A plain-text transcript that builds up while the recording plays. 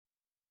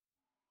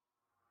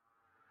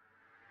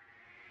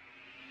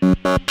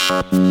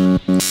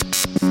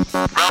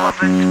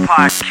Relevant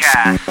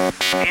Podcast.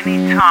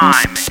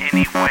 Anytime,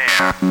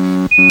 anywhere.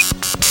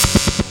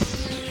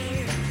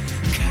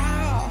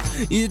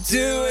 You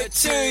do it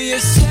to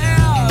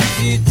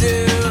yourself, you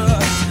do.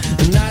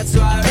 And that's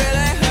why it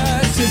really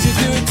hurts, 'cause you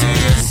do it to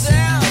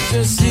yourself,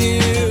 just you.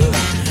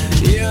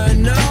 You're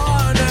no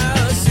one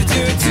else, you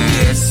do it to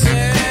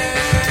yourself.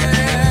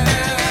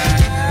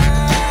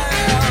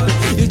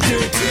 You do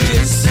it to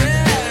yourself.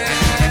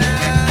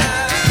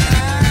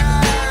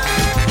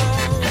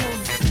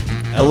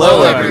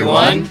 Hello,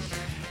 everyone.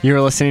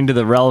 You're listening to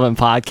the Relevant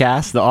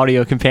Podcast, the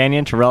audio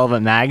companion to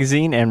Relevant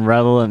Magazine and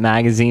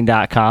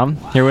RelevantMagazine.com.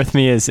 Here with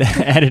me is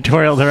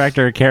editorial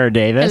director Kara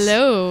Davis.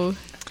 Hello.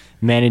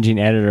 Managing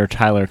editor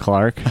Tyler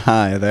Clark.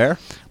 Hi there.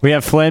 We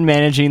have Flynn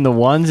managing the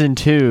ones and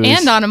twos.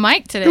 And on a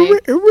mic today.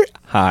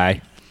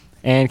 Hi.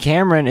 And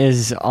Cameron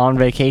is on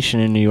vacation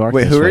in New York.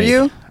 Wait, this who are week.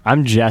 you?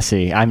 I'm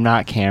Jesse. I'm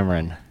not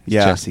Cameron.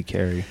 Yeah. Jesse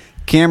Carey.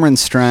 Cameron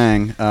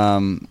Strang,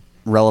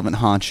 Relevant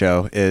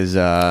Honcho, is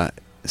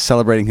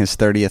celebrating his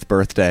 30th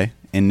birthday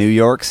in New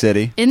York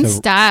City. In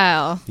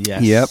style.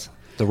 Yes. Yep.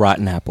 The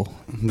Rotten Apple.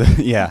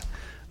 Yeah.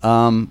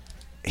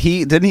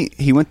 He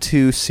went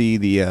to see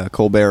the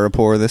Colbert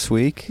Report this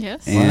week.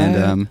 Yes.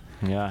 And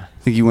Yeah.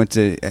 I think he went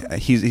to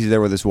he's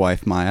there with his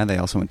wife Maya. They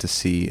also went to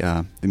see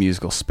the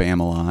musical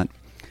Spam-A-Lot.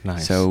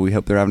 Nice. So we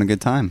hope they're having a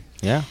good time.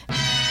 Yeah.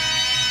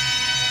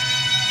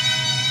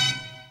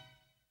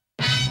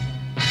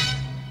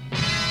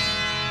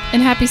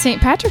 And happy St.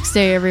 Patrick's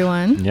Day,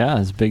 everyone. Yeah,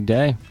 it's a big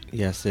day.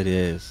 Yes, it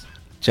is.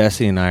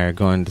 Jesse and I are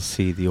going to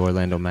see the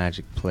Orlando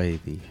Magic play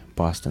the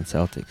Boston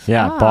Celtics.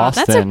 Yeah, Ah,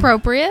 Boston. That's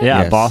appropriate.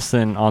 Yeah, Yes.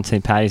 Boston on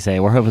St. Patty's Day.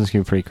 We're hoping it's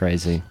going to be pretty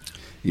crazy.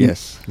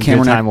 Yes.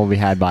 Good time will be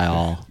had by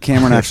all.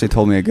 Cameron actually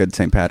told me a good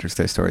St. Patrick's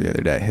Day story the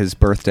other day. His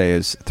birthday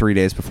is 3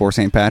 days before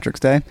St. Patrick's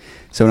Day.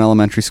 So in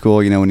elementary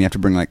school, you know, when you have to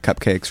bring like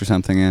cupcakes or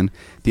something in,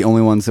 the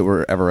only ones that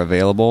were ever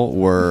available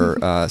were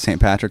St.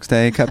 Patrick's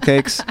Day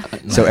cupcakes.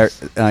 Nice. So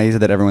he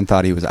said that everyone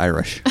thought he was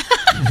Irish.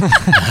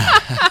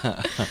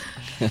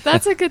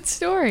 That's a good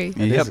story.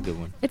 That is a good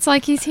one. It's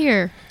like he's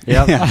here.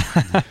 Yep.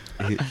 Yeah.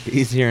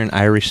 He's here in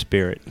Irish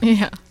spirit.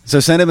 Yeah.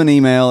 So send him an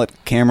email at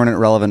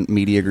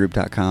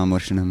Cameron@relevantmediagroup.com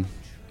wishing him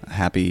a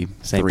happy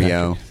St.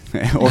 3-0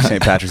 or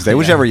St. Patrick's Day,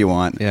 whichever you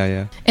want. Yeah,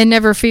 yeah. And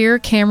never fear,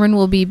 Cameron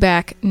will be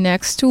back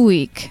next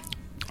week.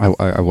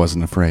 I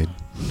wasn't afraid.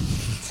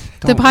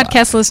 The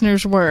podcast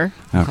listeners were.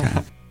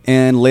 Okay.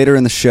 And later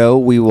in the show,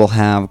 we will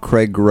have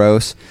Craig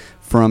Gross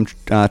from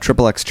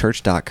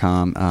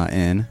XXXchurch.com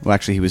in. Well,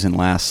 actually, he was in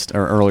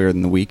earlier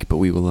in the week, but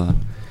we will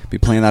be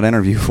playing that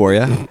interview for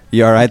you.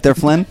 You all right there,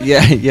 Flynn?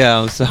 Yeah,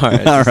 I'm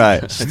sorry. All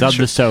right. Stubbed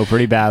the toe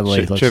pretty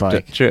badly, looks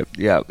like. Tripped.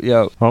 Yeah.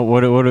 Well,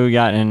 what do we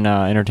got in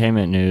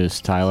entertainment news,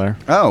 Tyler?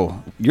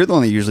 Oh, you're the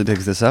one that usually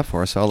digs this up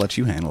for us, so I'll let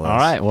you handle it. All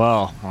right,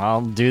 well,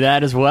 I'll do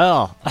that as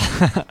well.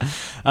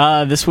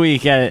 This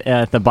week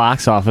at the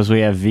box office, we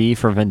have V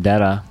for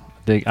Vendetta.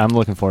 I'm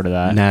looking forward to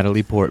that.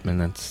 Natalie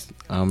Portman.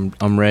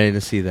 I'm ready to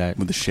see that.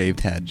 With the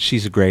shaved head.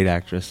 She's a great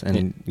actress,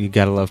 and you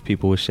gotta love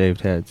people with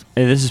shaved heads.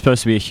 This is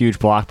supposed to be a huge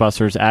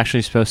blockbuster. It's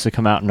actually supposed to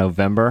come out in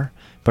November,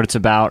 but it's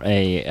about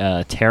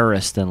a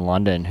terrorist in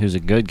London who's a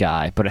good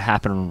guy. But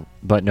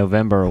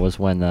November was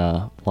when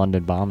the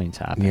London bombings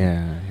happened.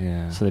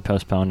 Yeah. So they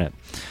postponed it.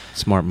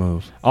 Smart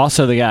move.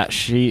 Also, they got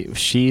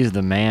She's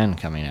the Man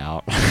coming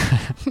out.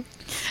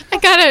 I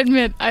gotta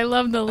admit, I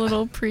love the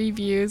little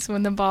previews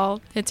when the ball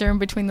hits her in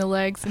between the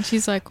legs and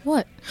she's like,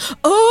 what?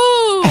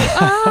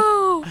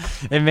 Oh!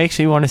 It makes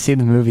me want to see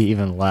the movie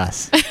even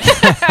less.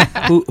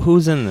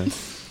 Who's in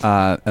this?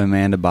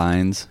 Amanda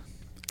Bynes.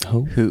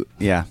 Who?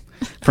 Yeah.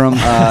 From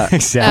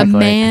Exactly.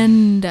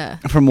 Amanda.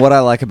 From What I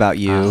Like About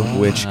You,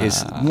 which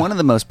is one of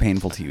the most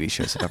painful TV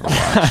shows I've ever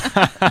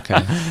watched.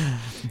 Okay.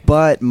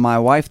 But my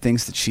wife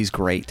thinks that she's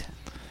great.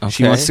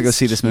 She Okay. wants to go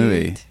see this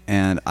movie, Cute.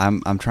 and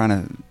I'm trying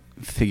to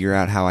figure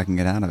out how I can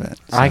get out of it.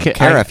 So, I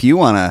Kara, if you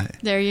wanna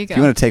There you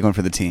go. take one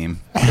for the team.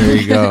 There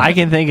you go. I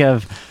can think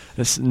of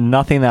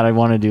nothing that I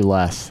want to do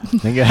less.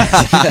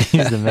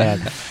 He's the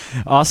man.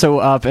 Also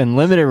up in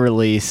limited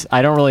release,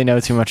 I don't really know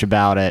too much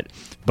about it,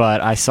 but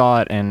I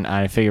saw it and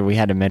I figured we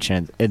had to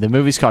mention it. The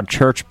movie's called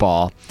Church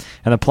Ball,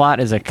 and the plot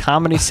is a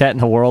comedy set in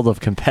the world of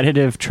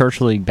competitive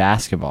church league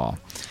basketball.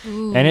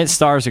 Ooh. And it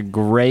stars a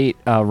great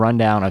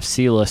rundown of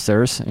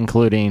C-listers,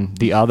 including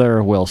the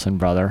other Wilson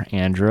brother,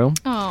 Andrew,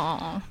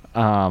 Aw.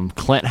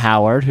 Clint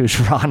Howard, who's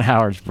Ron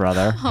Howard's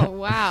brother, Oh,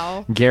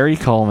 wow. Gary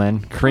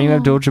Coleman, Kareem Oh.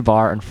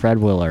 Abdul-Jabbar, and Fred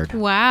Willard.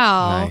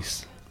 Wow.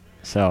 Nice.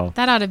 So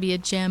That ought to be a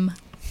gem.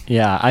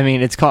 yeah, I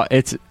mean it's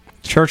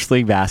church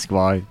league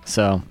basketball.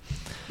 So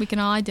We can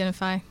all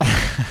identify.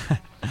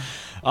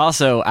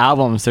 also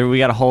albums, we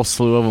got a whole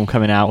slew of them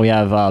coming out. We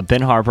have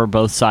Ben Harper,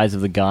 Both Sides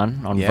of the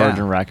Gun on Yeah.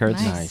 Virgin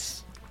Records.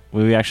 Nice.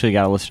 We actually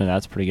got to listen to that.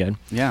 It's pretty good.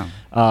 Yeah.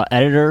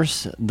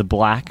 Editors, The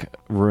Black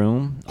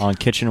Room on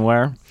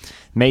Kitchenware.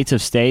 Mates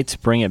of States,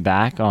 Bring It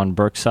Back on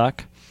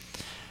Brooksuck.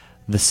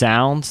 The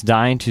Sounds,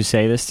 Dying to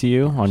Say This to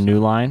You on New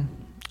Line.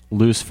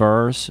 Loose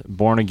Furs,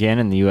 Born Again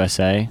in the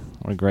USA.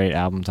 What a great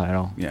album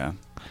title. Yeah.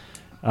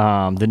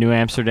 The New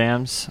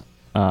Amsterdams,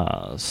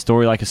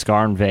 Story Like a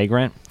Scar and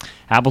Vagrant.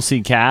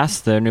 Appleseed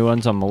Cast, their new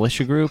one's on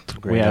Militia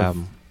Group. Great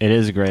album. It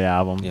is a great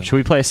album. Yeah. Should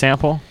we play a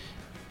sample?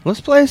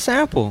 Let's play a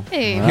sample.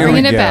 Hey, Here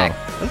bringing we it go. back.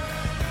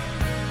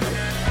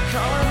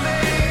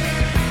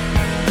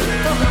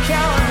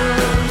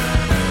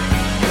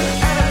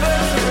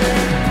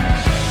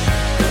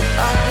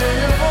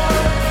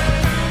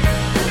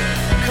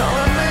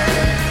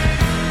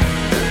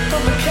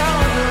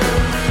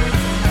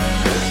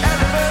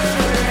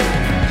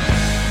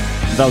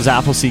 That was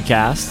Appleseed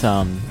Cast.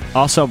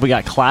 Also, we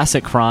got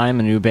Classic Crime,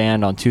 a new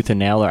band on Tooth and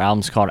Nail. Their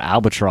album's called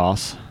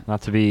Albatross,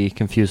 not to be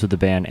confused with the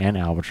band and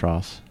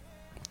Albatross.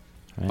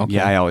 Right? Okay.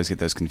 Yeah, I always get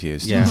those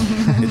confused. Yeah.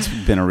 It's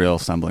been a real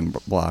stumbling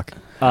block.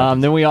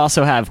 Then we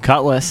also have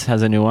Cutlass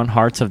has a new one,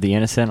 Hearts of the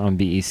Innocent on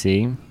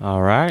BEC.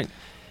 All right.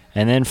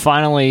 And then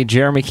finally,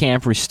 Jeremy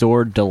Camp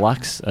Restored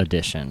Deluxe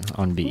Edition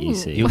on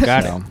BEC. Ooh. You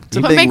got it. It's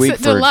a What big makes week it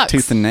for deluxe?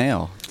 Tooth and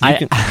Nail.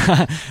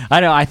 I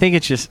know. I think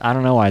it's just, I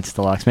don't know why it's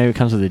deluxe. Maybe it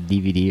comes with a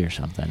DVD or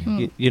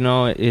something. You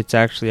know, it's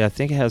actually, I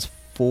think it has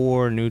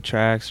 4 new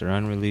tracks or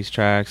unreleased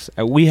tracks.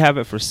 We have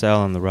it for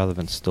sale in the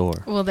relevant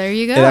store. Well, there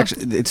you go.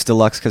 It's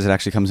deluxe because it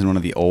actually comes in one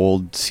of the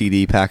old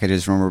CD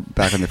packages. Remember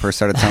back when they first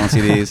started selling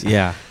CDs?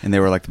 Yeah. And they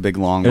were like the big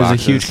long It was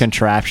boxes. a huge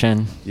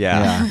contraption.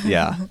 Yeah.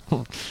 Yeah.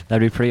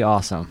 That'd be pretty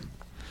awesome.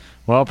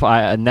 Well,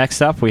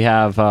 next up we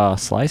have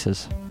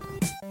Slices.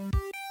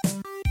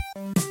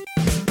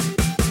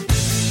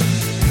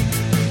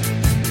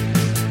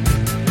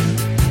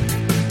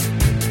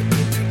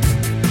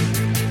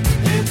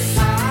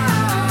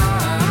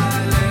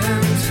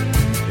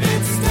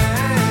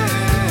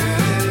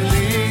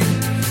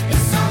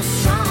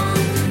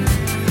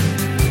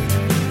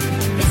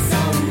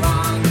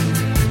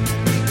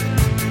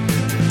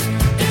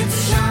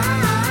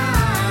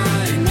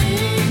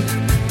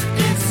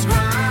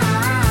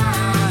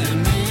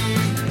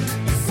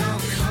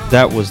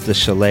 That was the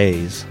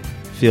Chalets,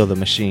 Feel the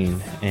Machine.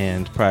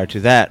 And prior to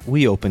that,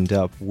 we opened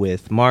up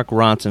with Mark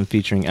Ronson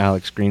featuring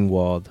Alex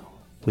Greenwald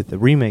with the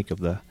remake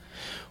of the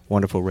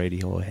wonderful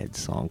Radiohead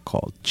song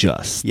called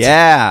Just.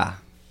 Yeah.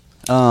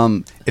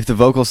 If the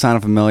vocals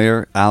sound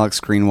familiar,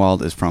 Alex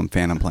Greenwald is from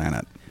Phantom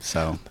Planet.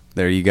 So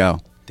there you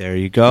go. There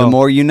you go. The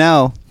more you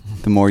know,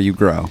 the more you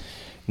grow.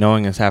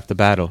 Knowing is half the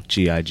battle,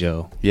 G.I.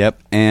 Joe. Yep.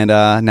 And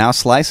now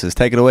Slices.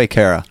 Take it away,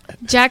 Kara.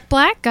 Jack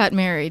Black got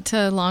married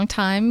to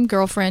longtime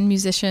girlfriend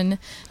musician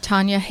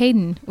Tanya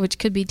Hayden, which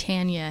could be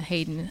Tanya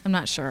Hayden. I'm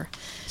not sure.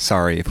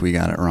 Sorry if we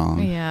got it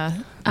wrong.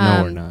 Yeah.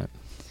 No, we're not.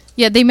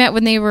 Yeah, they met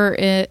when they were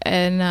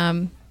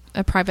in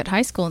a private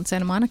high school in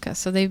Santa Monica,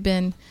 so they've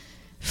been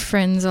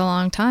friends a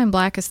long time.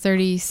 Black is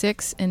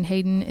 36 and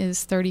Hayden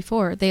is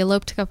 34. They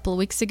eloped a couple of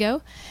weeks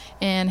ago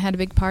and had a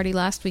big party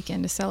last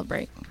weekend to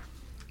celebrate.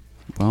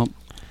 Well,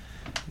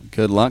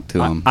 good luck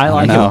to him. I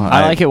like it. know.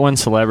 I like it when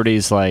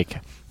celebrities like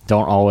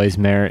don't always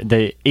marry.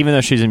 They even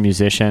though she's a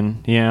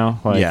musician, you know,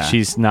 like Yeah.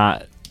 she's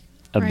not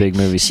a Right. big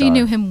movie She star.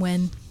 knew him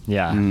when.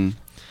 Yeah. Mm.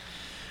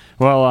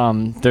 Well,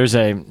 there's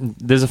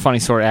a funny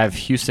story out of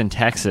Houston,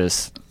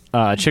 Texas.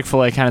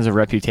 Chick-fil-A kind of has a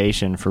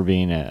reputation for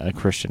being a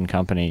Christian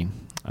company,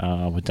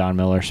 with Don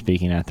Miller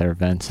speaking at their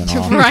events and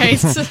all. Right.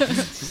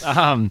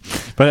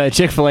 But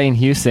Chick-fil-A in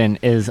Houston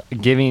is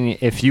giving,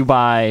 if you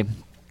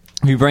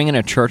bring in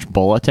a church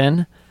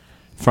bulletin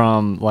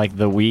from like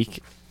the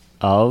week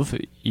of,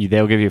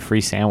 they'll give you a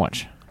free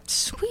sandwich.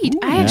 Sweet.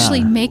 I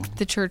actually make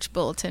the church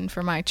bulletin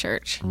for my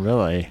church.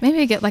 Really? Maybe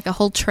I get like a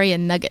whole tray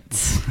of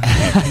nuggets.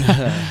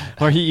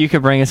 Or you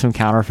could bring in some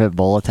counterfeit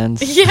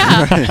bulletins.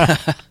 Yeah.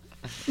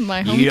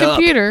 My home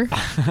computer.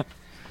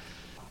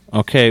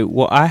 Okay,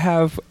 well, I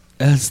have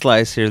a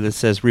slice here that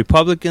says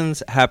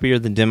Republicans happier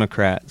than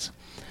Democrats.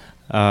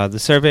 The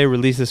survey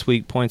released this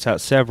week points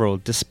out several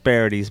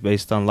disparities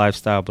based on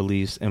lifestyle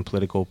beliefs and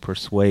political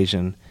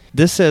persuasion.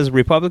 This says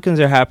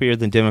Republicans are happier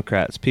than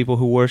Democrats. People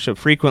who worship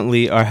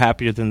frequently are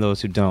happier than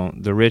those who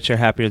don't. The rich are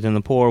happier than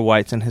the poor.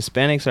 Whites and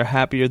Hispanics are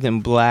happier than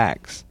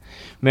blacks.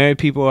 Married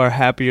people are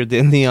happier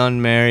than the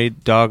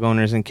unmarried. Dog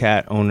owners and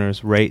cat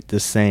owners rate the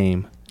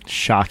same.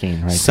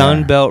 Shocking, right? Sun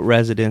there. Belt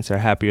residents are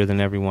happier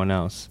than everyone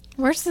else.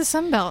 Where's the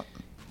Sun Belt?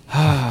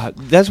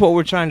 That's what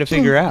we're trying to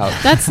figure out.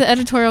 That's the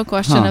editorial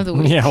question of the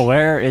week. Yeah,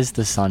 where is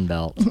the Sun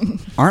Belt?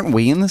 Aren't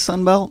we in the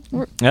Sun Belt?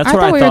 That's I what thought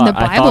I we were in thought. the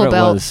I Bible thought it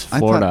Belt. was I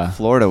Florida. thought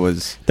Florida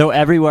was. Though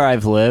everywhere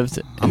I've lived,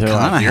 I'm they're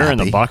kinda like, you're in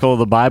the happy. buckle of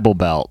the Bible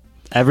Belt.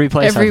 Every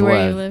place Everywhere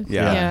I've you lived. live.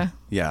 Yeah.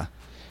 Yeah.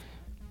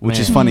 Which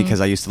Man. is funny because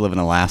I used to live in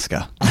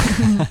Alaska.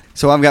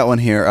 So I've got one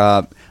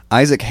here.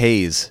 Isaac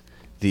Hayes,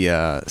 the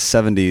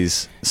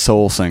 70s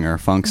soul singer,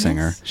 funk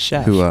singer.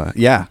 Chef. Who,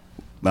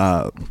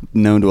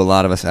 known to a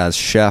lot of us as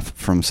Chef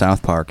from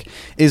South Park,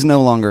 is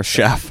no longer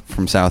Chef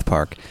from South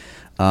Park.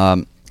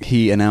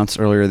 He announced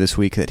earlier this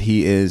week that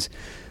he is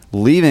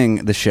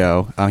leaving the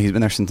show. He's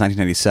been there since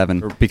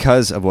 1997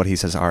 because of what he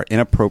says are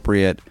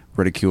inappropriate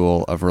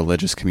ridicule of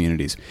religious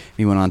communities.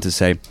 He went on to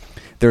say,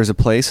 "There is a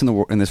place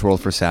in this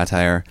world for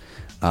satire,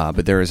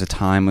 but there is a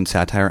time when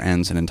satire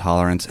ends and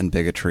intolerance and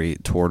bigotry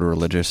toward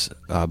religious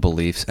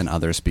beliefs and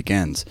others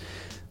begins.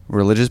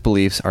 Religious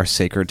beliefs are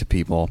sacred to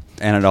people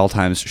and at all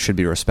times should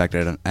be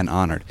respected and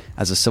honored.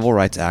 As a civil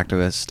rights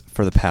activist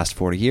for the past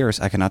 40 years,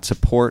 I cannot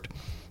support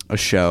a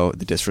show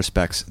that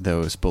disrespects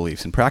those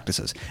beliefs and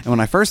practices. And when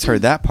I first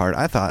heard that part,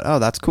 I thought, oh,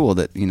 that's cool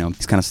that,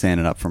 he's kind of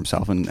standing up for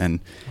himself and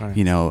Right.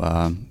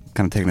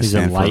 Kind of taking a He's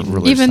stand for enlightened.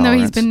 religious Even though he's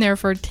tolerance. been there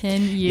for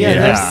 10 years. Yeah,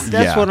 that's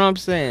Yeah. what I'm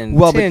saying.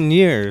 Well, 10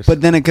 years.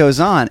 But then it goes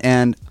on,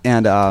 and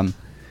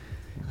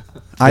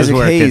Isaac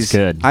where it gets Hayes.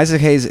 good. Isaac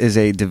Hayes is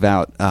a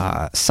devout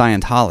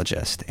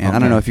Scientologist, and I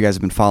don't Okay. know if you guys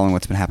have been following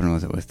what's been happening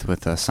with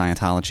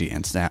Scientology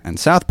and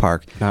South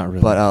Park. Not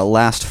really. But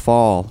last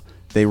fall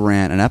they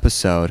ran an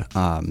episode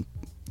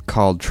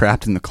called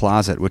 "Trapped in the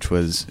Closet," which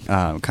was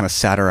kind of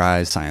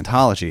satirized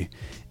Scientology,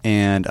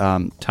 and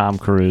Tom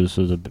Cruise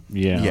was it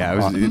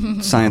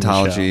was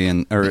Scientology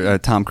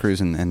and Tom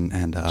Cruise and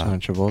John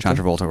Travolta. John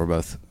Travolta were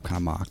both kind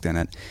of mocked in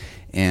it,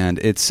 and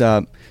it's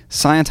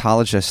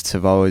Scientologists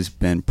have always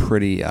been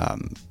pretty.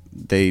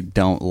 They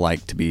don't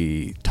like to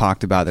be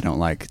talked about. They don't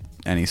like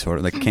any sort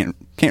of can't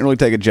really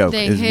take a joke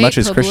They as hate much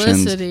as Christians.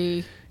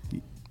 publicity.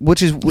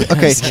 Which is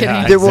okay. Just kidding.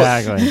 Yeah, There will-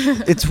 exactly.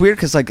 It's weird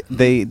because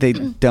they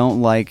don't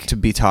like to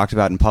be talked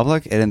about in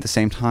public, and at the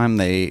same time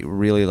they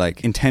really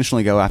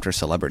intentionally go after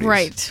celebrities.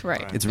 Right.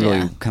 It's really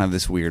Yeah. kind of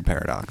this weird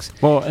paradox.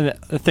 Well, and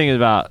the thing is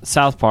about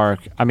South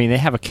Park, I mean, they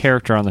have a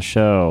character on the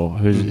show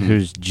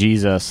who's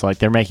Jesus. Like,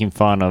 they're making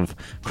fun of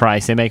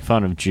Christ. They make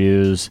fun of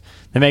Jews.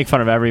 They make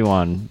fun of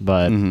everyone.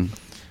 But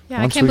Yeah,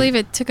 I Once can't we- believe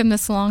it took him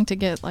this long to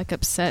get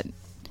upset.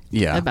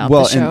 Yeah. About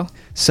well, the show. And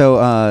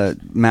so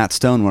Matt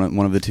Stone,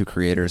 one of the two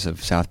creators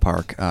of South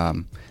Park, Who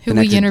we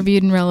connected-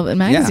 interviewed in Relevant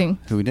Magazine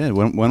Yeah, who we did.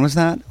 When was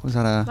that? Was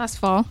that last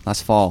fall.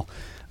 last fall?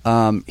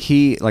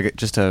 He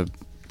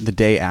the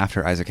day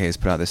after Isaac Hayes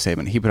put out this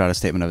statement, he put out a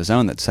statement of his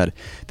own that said,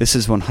 "This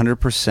is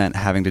 100%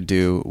 having to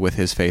do with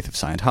his faith of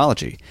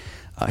Scientology.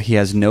 He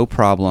has no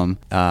problem,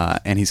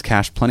 and he's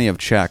cashed plenty of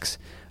checks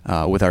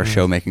with our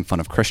show making fun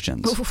of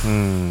Christians."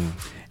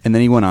 And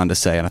then he went on to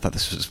say, and I thought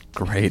this was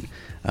great,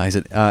 he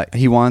said,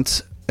 he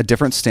wants a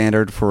different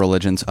standard for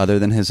religions other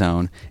than his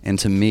own, and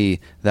to me,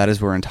 that is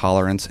where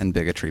intolerance and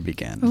bigotry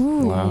begin.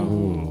 Ooh.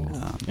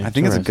 I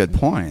think it's a good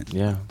point.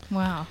 Yeah.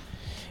 Wow.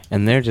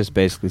 And they're just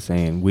basically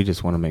saying, we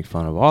just want to make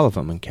fun of all of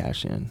them and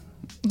cash in.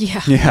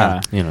 Yeah.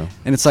 Yeah.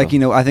 And it's So-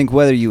 I think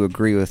whether you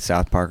agree with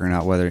South Park or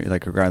not, whether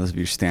regardless of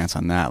your stance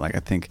on that, I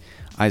think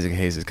Isaac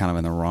Hayes is kind of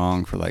in the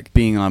wrong for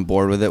being on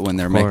board with it when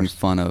they're making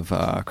fun of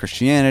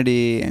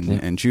Christianity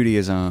and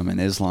Judaism and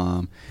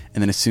Islam,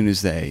 and then as soon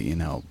as they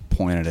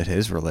pointed at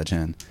his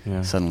religion,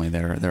 suddenly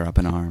they're up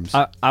in arms.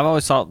 I've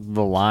always thought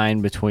the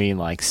line between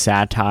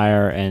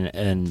satire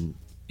and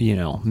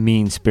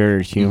mean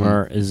spirited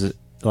humor is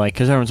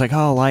because everyone's like,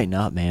 oh, lighten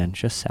up, man, it's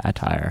just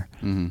satire.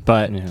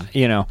 But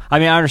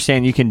I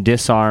understand you can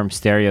disarm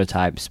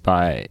stereotypes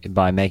by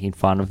making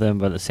fun of them,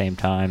 but at the same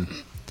time,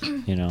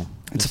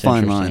 it's a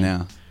fine line,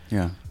 interesting.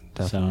 yeah.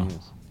 Definitely So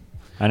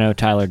I know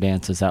Tyler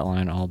dances that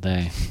line all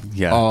day.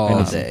 Yeah. all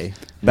And day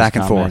back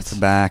and comments. forth,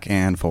 back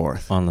and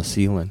forth. on the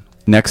ceiling.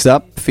 Next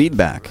up,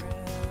 feedback.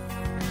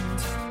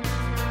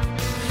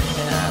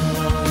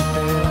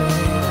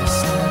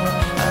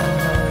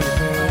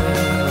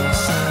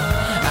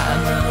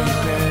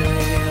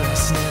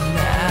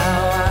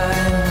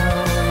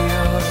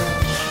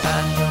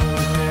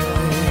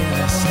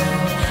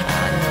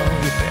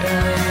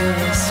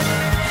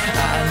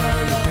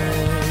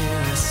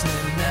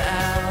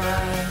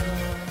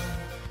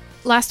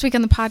 Last week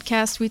on the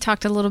podcast, we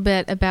talked a little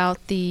bit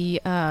about the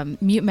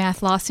Mute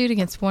Math lawsuit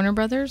against Warner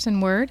Brothers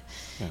and Word,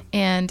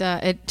 and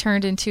it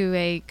turned into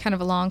a kind of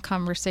a long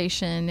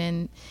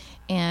conversation,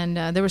 and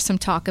there was some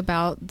talk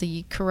about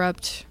the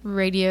corrupt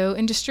radio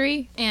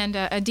industry, and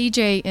a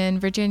DJ in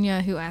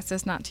Virginia who asked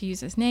us not to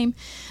use his name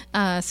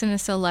sent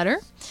us a letter,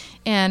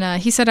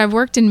 and he said, "I've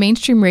worked in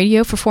mainstream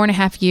radio for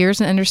 4.5 years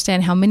and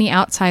understand how many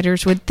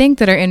outsiders would think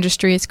that our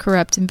industry is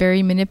corrupt and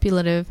very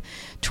manipulative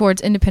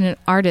towards independent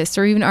artists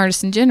or even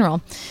artists in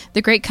general.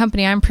 The great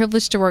company I'm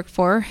privileged to work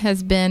for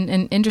has been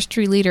an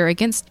industry leader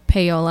against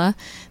payola,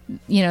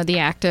 the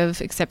act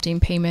of accepting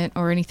payment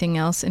or anything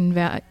else in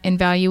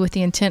value with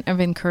the intent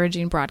of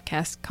encouraging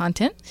broadcast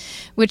content,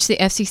 which the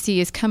FCC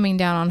is coming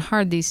down on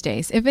hard these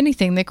days. If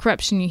anything, the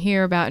corruption you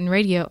hear about in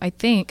radio, I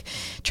think,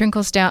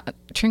 trickles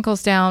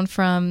down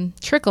from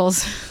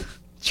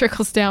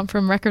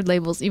record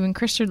labels, even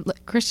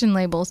Christian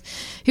labels,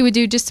 who would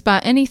do just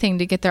about anything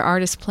to get their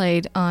artists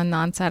played on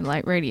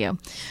non-satellite radio.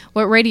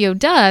 What radio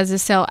does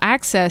is sell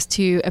access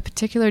to a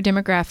particular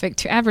demographic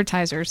to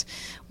advertisers.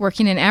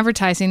 Working in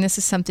advertising, this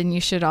is something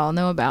you should all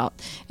know about.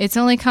 It's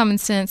only common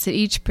sense that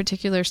each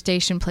particular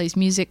station plays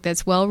music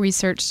that's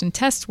well-researched and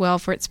tests well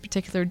for its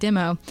particular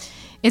demo.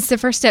 It's the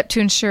first step to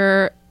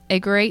ensure a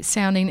great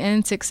sounding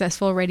and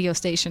successful radio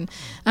station.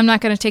 I'm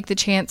not going to take the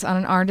chance on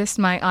an artist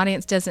my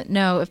audience doesn't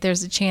know if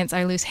there's a chance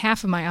I lose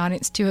half of my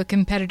audience to a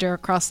competitor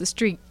across the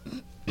street."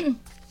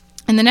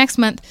 And the next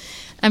month,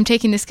 I'm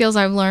taking the skills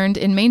I've learned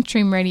in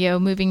mainstream radio,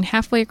 moving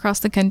halfway across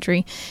the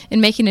country,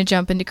 and making a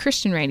jump into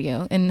Christian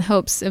radio in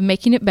hopes of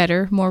making it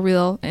better, more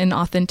real and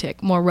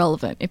authentic, more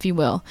relevant, if you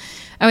will.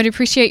 I would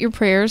appreciate your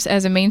prayers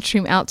as a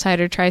mainstream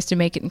outsider tries to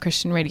make it in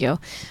Christian radio.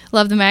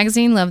 Love the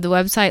magazine, love the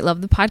website,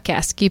 love the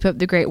podcast. Keep up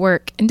the great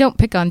work, and don't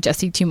pick on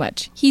Jesse too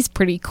much. He's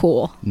pretty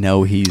cool.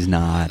 No, he's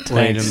not.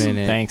 Wait a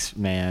minute. Thanks,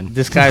 man.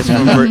 This guy's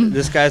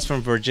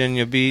from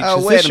Virginia Beach. Oh,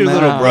 Is wait this a your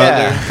minute. little brother?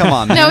 Yeah, come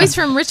on, man. No, he's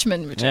from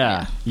Richmond,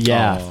 Virginia.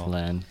 Yeah, Oh.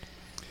 Len.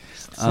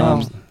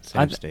 Same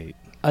I- state.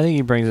 I think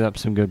he brings up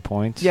some good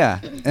points. Yeah,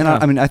 and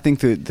I mean, I think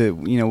that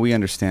we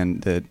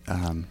understand that.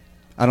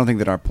 I don't think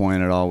that our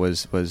point at all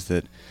was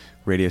that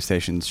radio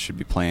stations should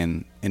be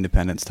playing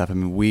independent stuff. I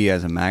mean, we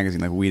as a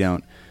magazine, like, we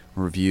don't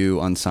review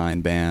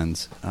unsigned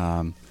bands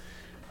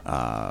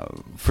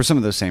for some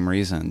of those same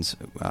reasons.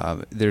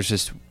 There's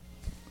just,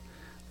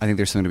 I think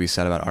there's something to be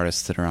said about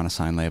artists that are on a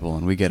signed label,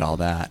 and we get all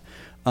that.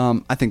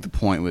 I think the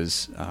point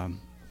was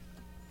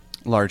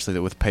largely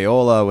that with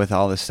payola, with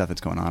all this stuff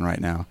that's going on right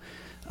now,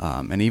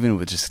 and even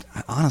with just,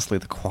 honestly,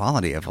 the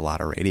quality of a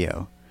lot of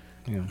radio,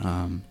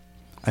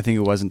 I think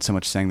it wasn't so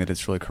much saying that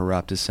it's really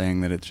corrupt as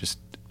saying that it just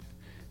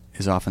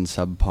is often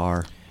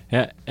subpar.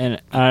 Yeah, and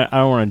I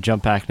don't want to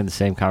jump back into the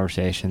same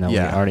conversation that we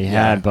already Yeah.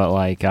 had, but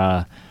like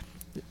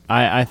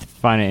I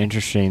find it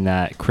interesting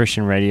that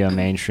Christian radio and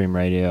mainstream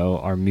radio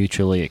are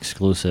mutually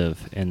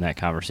exclusive in that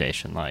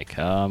conversation. Like,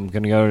 I'm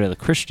gonna go to the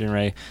Christian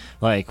radio.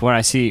 Like when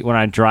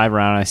I drive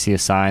around, I see a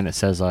sign that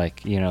says,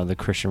 like, the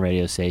Christian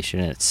radio station,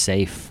 and it's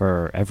safe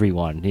for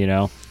everyone.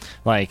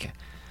 Like,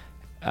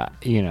 I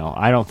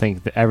don't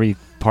think that every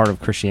part of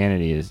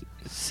Christianity is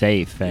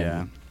safe,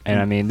 and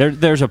I mean,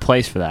 there's a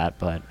place for that,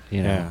 but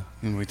Yeah.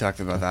 And we talked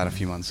about that a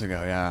few months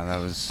ago. Yeah, that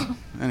was,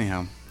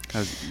 anyhow.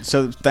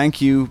 So thank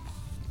you,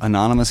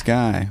 anonymous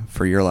guy,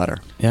 for your letter.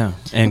 Yeah,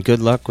 and good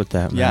luck with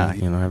that, man.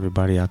 Yeah.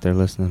 Everybody out there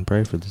listening,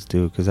 pray for this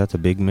dude, because that's a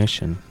big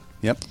mission.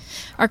 Yep.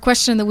 Our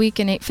question of the week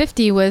in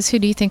 850 was, who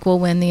do you think will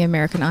win the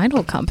American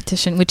Idol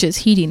competition, which is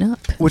heating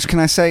up? Which can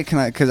I say?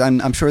 Because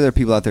I'm sure there are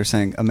people out there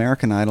saying,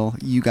 American Idol,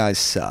 you guys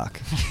suck.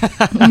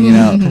 What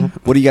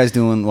are you guys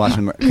doing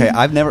watching? Okay,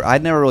 I'd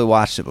never really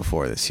watched it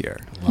before this year.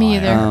 Me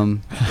either.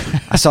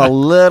 I saw a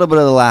little bit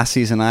of the last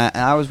season.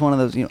 I was one of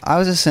those. I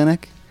was a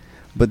cynic,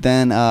 but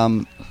then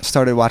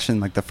started watching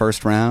like the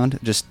first round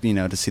just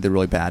to see the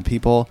really bad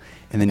people,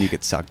 and then you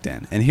get sucked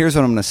in. And here's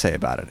what I'm going to say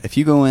about it: if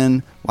you go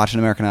in watching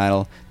American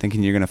Idol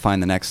thinking you're going to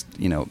find the next,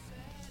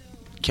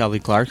 Kelly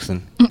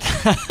Clarkson.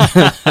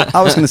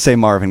 I was going to say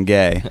Marvin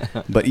Gaye,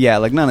 but yeah,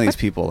 like none of these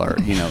people are,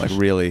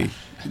 really,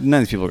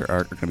 none of these people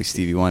are going to be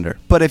Stevie Wonder.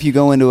 But if you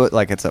go into it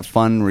like it's a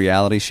fun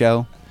reality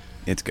show,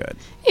 it's good.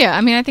 Yeah,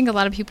 I mean, I think a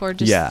lot of people are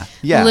just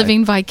Yeah.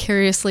 living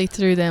vicariously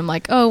through them,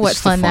 like, oh, what It's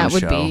just a fun that fun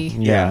would show. be.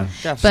 Yeah,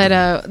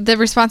 But the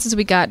responses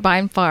we got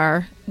by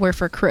far were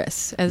for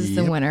Chris as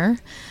the Yep. winner.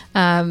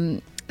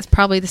 It's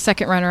probably the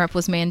second runner-up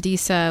was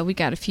Mandisa. We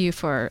got a few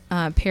for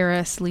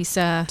Paris,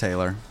 Lisa,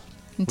 Taylor.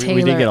 and We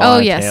Taylor. did get a lot Oh,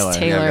 of yes, Taylor. Yeah,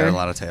 Taylor. we got a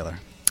lot of Taylor.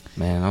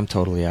 Man, I'm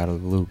totally out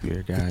of the loop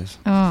here, guys.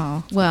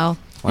 Oh, well,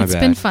 My it's bad.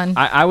 been fun.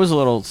 I was a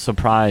little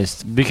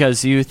surprised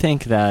because you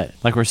think that,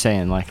 like we're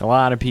saying, like a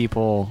lot of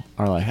people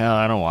are like, oh,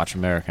 I don't watch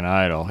American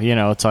Idol.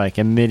 It's like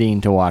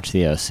admitting to watch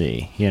the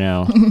OC.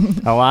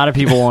 A lot of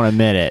people won't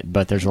admit it,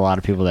 but there's a lot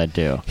of people that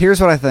do.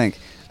 Here's what I think.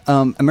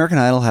 American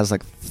Idol has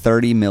like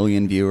 30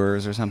 million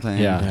viewers or something.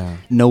 Yeah.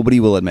 Nobody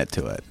will admit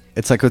to it.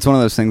 It's one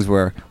of those things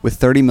where with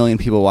 30 million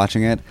people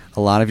watching it,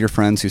 a lot of your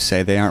friends who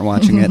say they aren't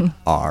watching it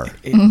are.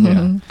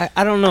 Yeah.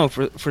 I don't know.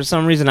 For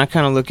some reason, I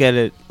kind of look at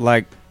it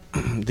like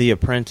The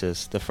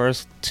Apprentice. The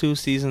first 2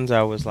 seasons,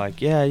 I was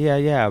like,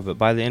 yeah. But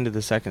by the end of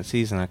the second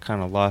season, I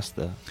kind of lost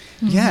the...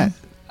 Yeah.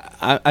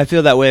 I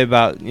feel that way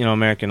about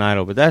American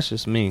Idol, but that's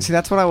just me. See,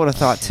 that's what I would have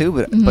thought too,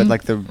 but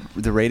like the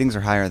ratings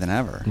are higher than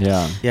ever.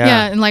 Yeah.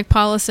 Yeah, and like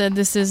Paula said,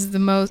 this is the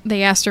most.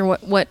 They asked her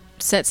what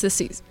sets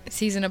this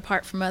season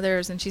apart from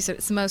others, and she said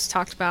it's the most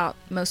talked about,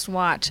 most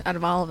watched out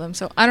of all of them.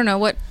 So I don't know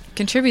what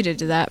contributed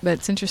to that, but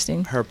it's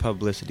interesting. Her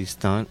publicity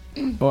stunt.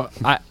 Well,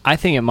 I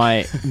think it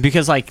might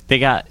because like they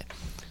got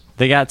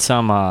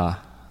some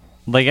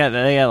they got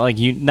like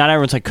not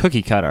everyone's like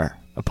cookie cutter.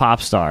 A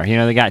pop star,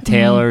 they got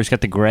Taylor, who's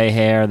got the gray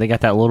hair. They got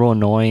that little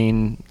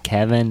annoying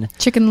Kevin,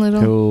 Chicken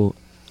Little. who,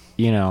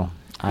 They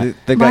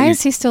got Why you-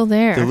 is he still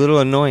there? The little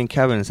annoying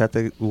Kevin, is that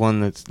the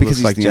one that's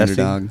because looks he's like the Jesse?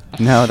 underdog.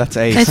 No, that's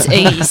Ace. That's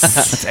Ace.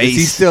 That's Is he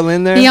Ace. still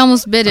in there? He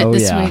almost bit it Oh,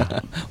 this yeah.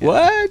 week.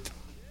 What?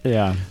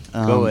 yeah.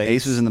 Go Ace.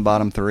 Ace was in the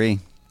bottom 3.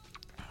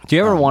 Do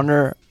you ever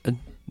wonder?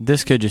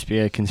 This could just be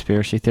a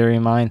conspiracy theory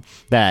of mine.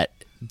 That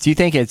do you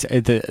think it's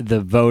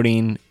the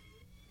voting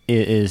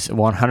is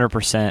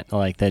 100%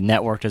 like the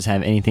network doesn't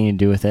have anything to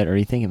do with it, or do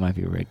you think it might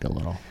be rigged a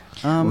little?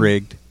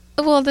 Rigged.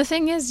 Well, the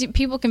thing is,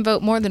 people can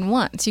vote more than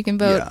once. You can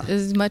vote Yeah.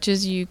 as much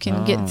as you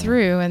can get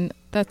through, and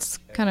that's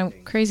kind of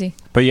crazy.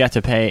 But you have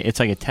to pay. It's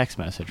like a text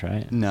message,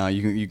 right? No,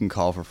 you can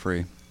call for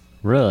free.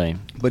 Really?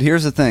 But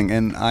here's the thing,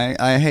 and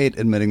I hate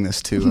admitting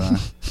this to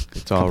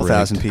It's all couple rigged.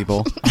 thousand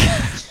people,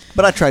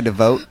 but I tried to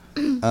vote.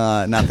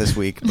 Not this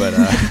week, but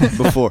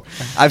before.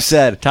 I've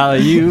said. Tyler,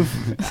 you've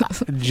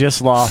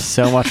just lost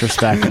so much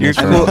respect in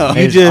this room. cool.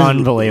 You It's just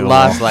unbelievable.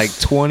 lost like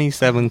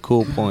 27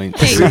 cool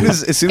points.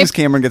 As soon as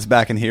Cameron gets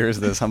back and hears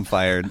this, I'm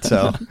fired.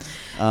 So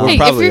Hey, if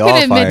probably you're going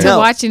to all admit to fired.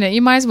 watching it,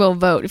 you might as well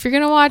vote. If you're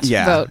going to watch,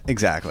 yeah, vote.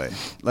 exactly.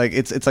 Like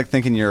it's like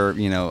thinking you're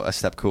a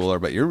step cooler,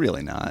 but you're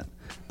really not.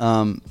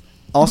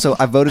 Also,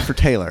 I voted for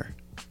Taylor,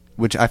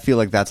 which I feel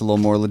like that's a little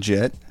more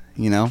legit.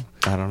 I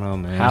don't know,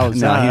 man. How's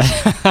No,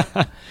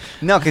 that?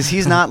 No, because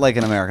he's not like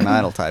an American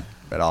Idol type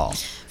at all.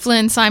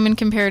 Flynn, Simon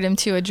compared him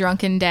to a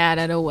drunken dad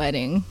at a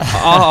wedding.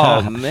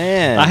 Oh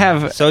man, I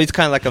have- So he's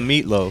kind of like a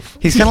meatloaf.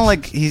 He's kind of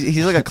like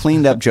he's like a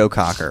cleaned up Joe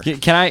Cocker.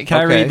 Can I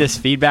Okay. read this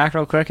feedback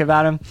real quick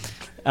about him?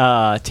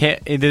 When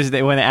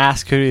they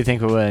ask who do you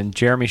think will win,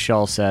 Jeremy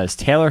Shull says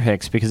Taylor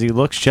Hicks because he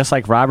looks just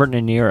like Robert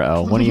De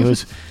Niro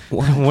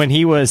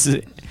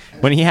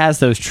when he has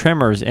those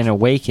trimmers in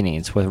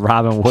Awakenings with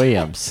Robin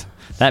Williams.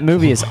 That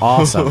movie is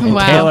awesome. And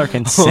Wow. Taylor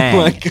can sing.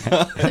 Oh my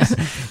god.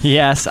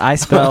 Yes, I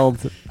spelled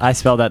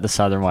that the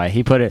Southern way.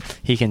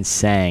 He can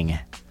sing.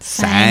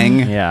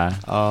 Sang. Yeah.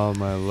 Oh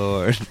my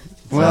lord.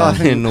 Well, I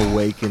think in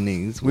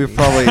Awakenings, we've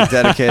probably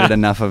dedicated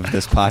enough of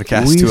this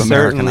podcast we to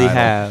American certainly Idol.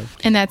 have.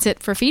 And that's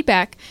it for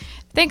feedback.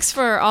 Thanks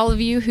for all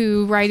of you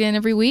who write in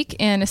every week,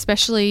 and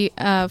especially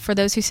for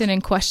those who sent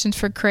in questions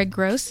for Craig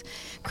Gross.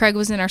 Craig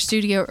was in our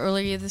studio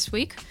earlier this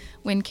week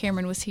when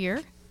Cameron was here,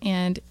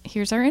 and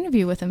here's our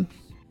interview with him.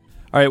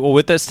 All right, well,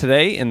 with us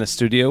today in the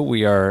studio,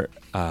 we are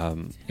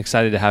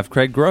excited to have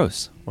Craig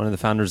Gross, one of the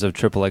founders of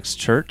XXX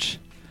Church.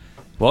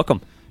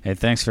 Welcome. Hey,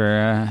 thanks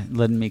for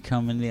letting me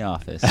come in the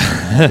office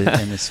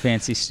in this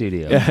fancy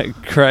studio. Yeah,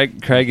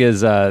 Craig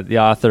is the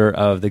author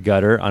of The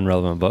Gutter,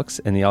 Unrelevant Books,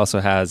 and he also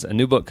has a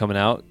new book coming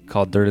out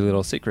called Dirty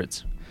Little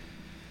Secrets.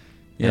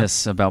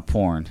 Yes, about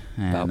porn.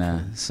 And About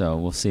porn. so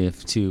we'll see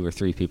if 2 or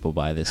 3 people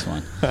buy this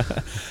one.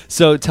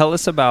 So tell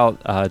us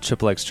about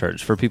XXX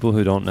Church. For people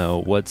who don't know,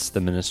 what's the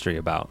ministry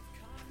about?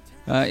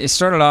 It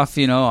started off,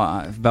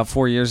 about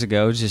 4 years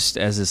ago, just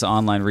as this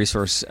online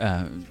resource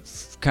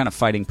kind of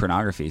fighting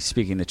pornography,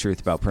 speaking the truth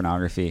about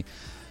pornography.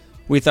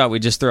 We thought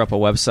we'd just throw up a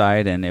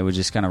website and it would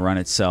just kind of run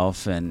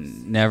itself,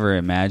 and never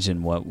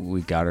imagine what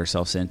we got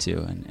ourselves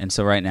into. And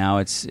so right now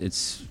it's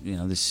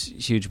this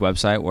huge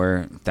website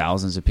where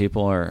thousands of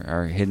people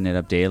are hitting it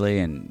up daily,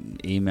 and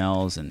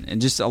emails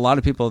and just a lot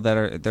of people that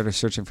are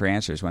searching for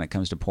answers when it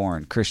comes to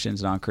porn.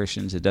 Christians,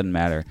 non-Christians, it doesn't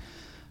matter.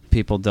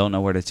 People don't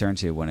know where to turn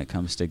to when it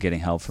comes to getting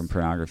help from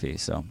pornography.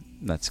 So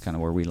that's kind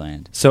of where we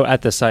land. So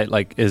at the site,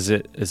 like, is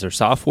there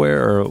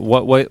software, or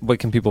what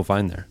can people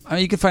find there? I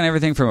mean, you can find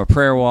everything from a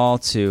prayer wall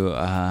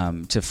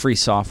to free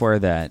software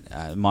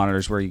that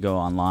monitors where you go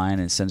online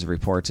and sends a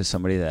report to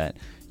somebody that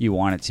you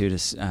want it to.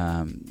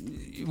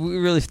 We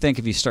really think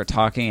if you start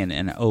talking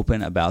and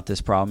open about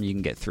this problem, you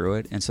can get through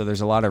it. And so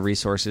there's a lot of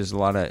resources, a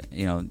lot of,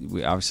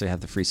 we obviously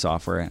have the free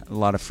software, a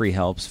lot of free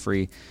helps,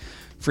 free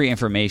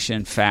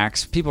information,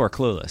 facts. People are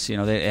clueless.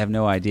 They have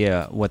no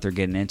idea what they're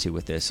getting into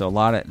with this. So a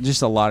lot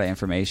of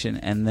information.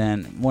 And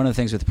then one of the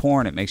things with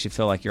porn, it makes you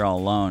feel like you're all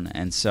alone.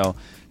 And so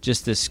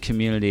just this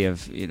community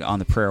of on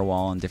the prayer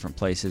wall and different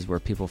places where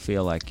people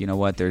feel like,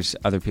 there's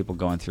other people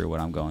going through what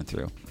I'm going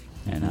through.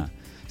 And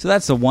so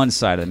that's the one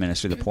side of the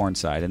ministry, the porn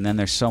side. And then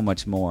there's so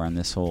much more on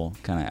this whole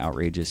kind of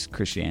outrageous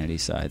Christianity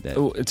side.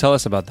 Tell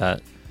us about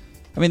that.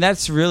 I mean,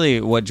 that's really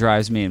what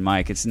drives me and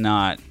Mike. It's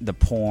not the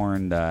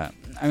porn.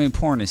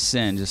 Porn is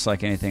sin, just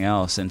like anything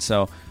else, and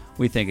so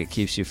we think it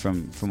keeps you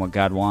from what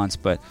God wants.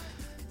 But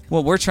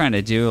what we're trying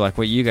to do, like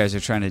what you guys are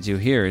trying to do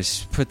here,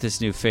 is put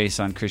this new face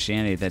on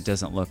Christianity that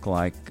doesn't look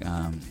like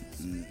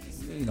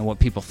what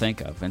people think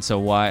of. And so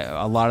why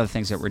a lot of the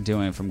things that we're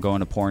doing, from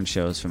going to porn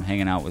shows, from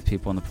hanging out with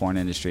people in the porn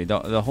industry,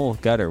 the whole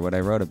gutter, what I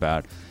wrote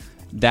about,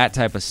 that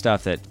type of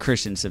stuff that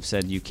Christians have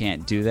said you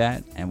can't do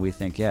that, and we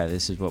think, yeah,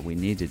 this is what we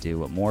need to do,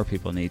 what more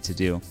people need to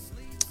do.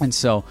 And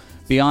so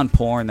beyond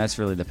porn, that's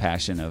really the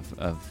passion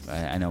of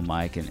I know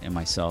Mike and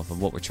myself,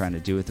 of what we're trying to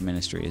do with the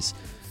ministry is,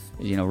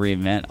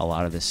 reinvent a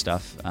lot of this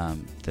stuff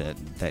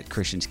that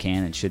Christians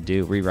can and should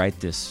do. Rewrite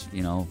this,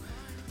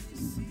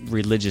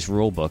 religious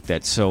rule book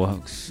that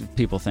so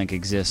people think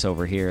exists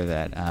over here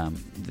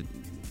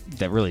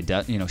that really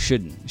does,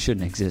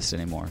 shouldn't exist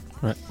anymore.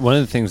 Right. One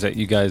of the things that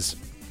you guys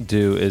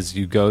do is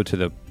you go to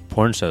the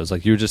porn shows.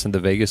 Like, you were just in the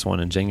Vegas one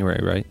in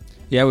January, right?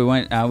 Yeah, we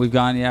went. We've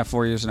gone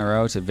 4 years in a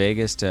row to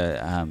Vegas,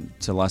 to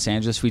Los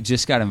Angeles. We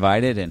just got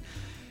invited, and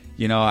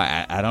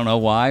I don't know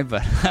why,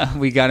 but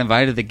we got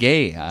invited to the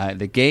gay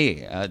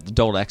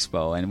adult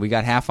expo, and we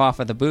got half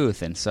off at the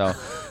booth. And so,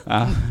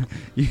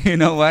 you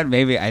know what?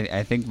 Maybe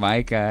I think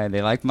Mike.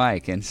 They like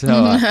Mike, and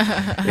so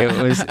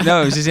it was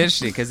just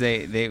interesting because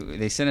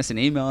they sent us an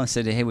email and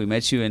said, hey, we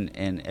met you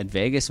at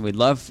Vegas,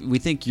 and we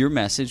think your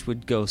message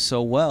would go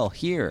so well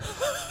here.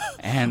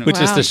 And Which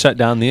is to shut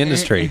down the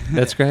industry.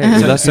 That's great.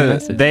 So That's the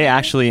message. they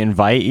actually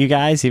invite you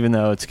guys, even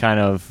though it's kind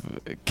of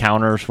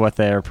counters what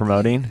they're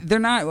promoting? They're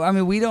not. I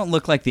mean, we don't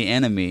look like the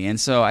enemy, and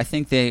so I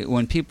think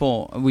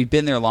we've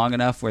been there long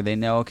enough where they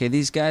know, okay,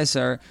 these guys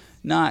are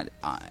not,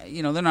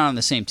 they're not on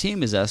the same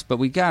team as us, but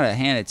we got to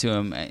hand it to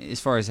them as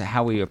far as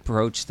how we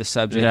approach the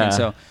subject. Yeah. And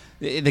so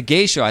the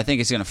gay show, I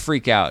think, is going to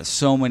freak out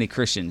so many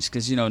Christians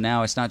because,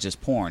 now it's not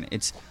just porn.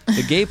 It's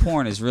the gay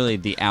porn is really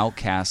the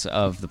outcast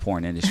of the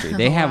porn industry.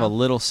 They have a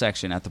little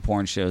section at the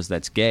porn shows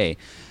that's gay.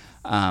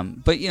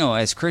 But,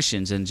 as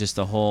Christians and just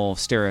the whole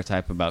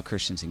stereotype about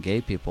Christians and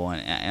gay people,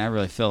 and I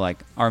really feel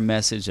like our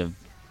message of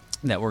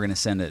that we're going to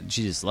send that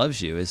Jesus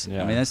loves you is,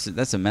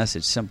 that's a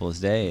message simple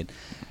as day. And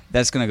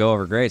that's going to go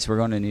over great. So we're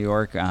going to New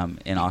York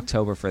in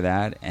October for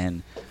that.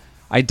 And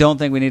I don't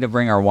think we need to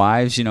bring our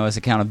wives, as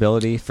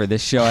accountability for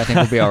this show. I think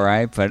we'll be all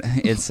right. But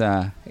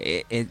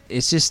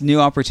it's just new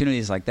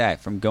opportunities like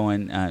that from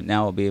going.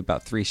 Now it'll be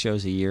about 3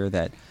 shows a year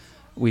that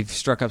we've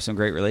struck up some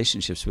great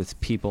relationships with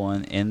people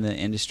in the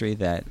industry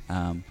that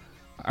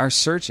are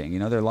searching.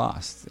 They're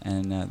lost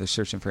and they're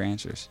searching for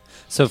answers.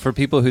 So for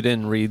people who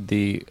didn't read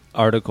the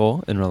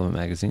article in Relevant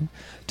Magazine,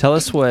 tell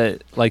us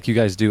what you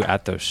guys do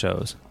at those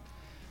shows.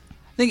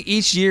 I think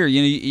each year,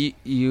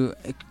 you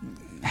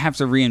have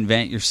to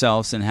reinvent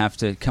yourselves and have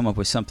to come up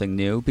with something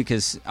new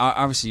because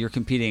obviously you're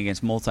competing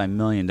against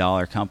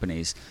multi-million-dollar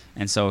companies.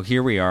 And so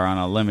here we are on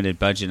a limited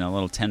budget in a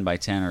little 10 by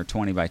 10 or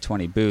 20 by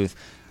 20 booth.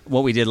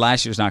 What we did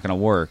last year is not going to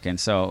work. And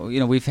so,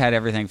 we've had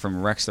everything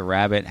from Rex the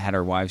Rabbit, had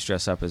our wives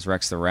dress up as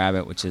Rex the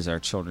Rabbit, which is our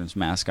children's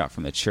mascot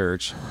from the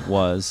church,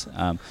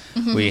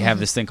 We have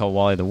this thing called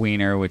Wally the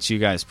Wiener, which you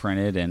guys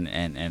printed,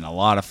 and a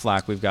lot of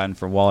flack we've gotten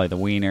for Wally the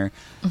Wiener.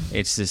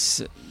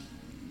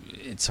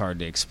 It's hard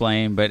to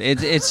explain, but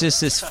it's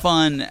just this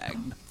fun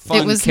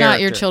It was character.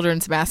 not your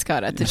children's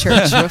mascot at the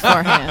church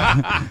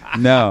beforehand.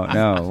 No.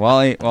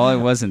 Wally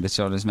wasn't the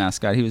children's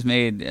mascot. He was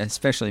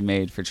especially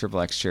made for Triple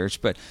X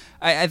Church. But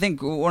I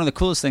think one of the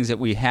coolest things that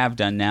we have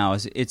done now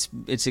is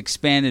it's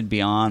expanded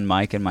beyond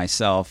Mike and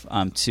myself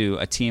to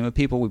a team of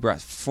people. We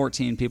brought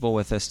 14 people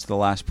with us to the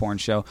last porn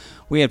show.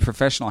 We had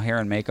professional hair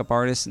and makeup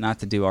artists, not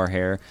to do our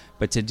hair,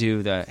 but to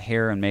do the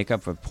hair and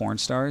makeup of porn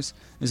stars.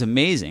 It was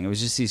amazing. It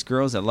was just these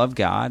girls that love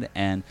God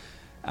and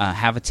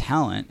have a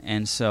talent,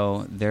 and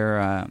so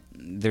they're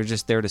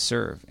just there to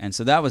serve. And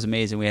so that was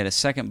amazing. We had a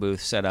second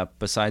booth set up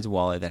besides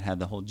Wally that had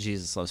the whole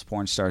Jesus Loves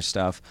Porn Star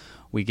stuff.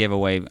 We gave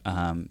away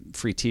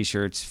free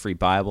T-shirts, free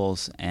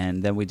Bibles,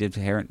 and then we did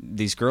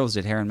these girls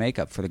did hair and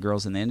makeup for the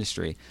girls in the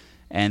industry.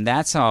 And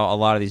that's how a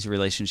lot of these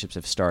relationships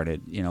have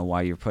started,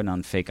 while you're putting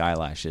on fake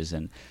eyelashes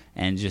and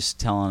just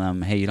telling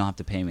them, hey, you don't have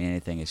to pay me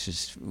anything. It's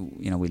just,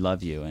 we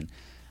love you.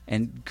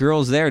 And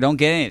girls there don't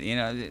get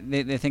it.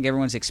 They think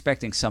everyone's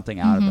expecting something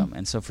out of them.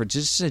 And so for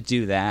just to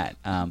do that,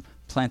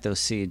 plant those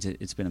seeds,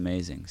 it's been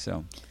amazing.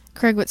 So,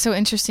 Craig, what's so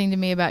interesting to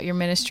me about your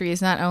ministry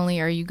is not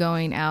only are you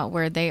going out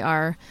where they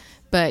are,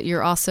 but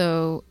you're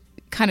also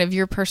kind of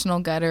your personal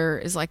gutter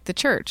is like the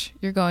church.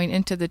 You're going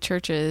into the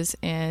churches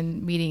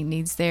and meeting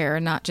needs there,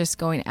 and not just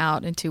going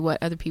out into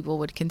what other people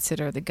would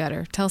consider the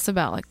gutter. Tell us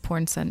about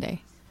Porn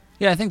Sunday.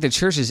 Yeah, I think the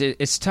churches,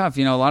 it's tough.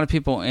 A lot of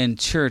people in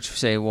church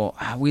say, well,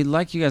 we'd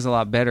like you guys a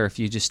lot better if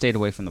you just stayed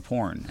away from the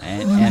porn.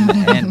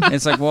 And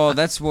it's like, well,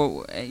 that's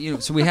what,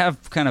 so we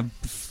have kind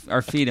of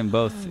our feet in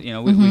both.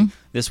 We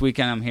this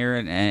weekend I'm here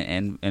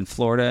in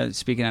Florida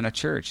speaking at a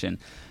church and,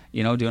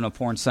 doing a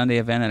Porn Sunday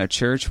event at a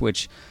church,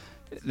 which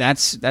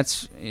that's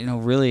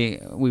really,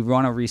 we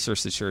want to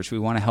resource the church. We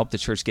want to help the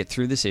church get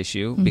through this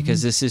issue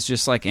because this is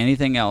just like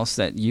anything else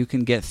that you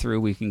can get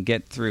through, we can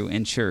get through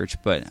in church,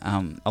 but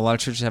a lot of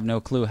churches have no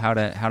clue how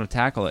to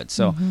tackle it.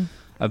 So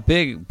a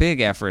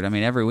big effort. I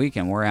mean, every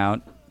weekend we're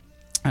out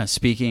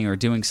speaking or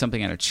doing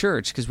something at a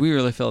church because we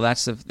really feel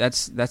that's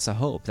a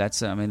hope. That's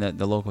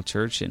the local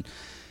church,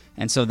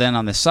 and so then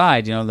on the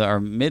side,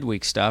 our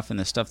midweek stuff and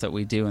the stuff that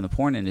we do in the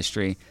porn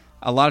industry.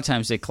 A lot of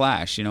times they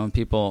clash, and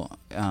people,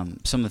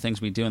 some of the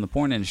things we do in the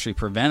porn industry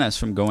prevent us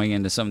from going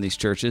into some of these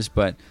churches.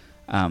 But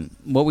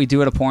what we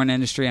do at a porn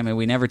industry,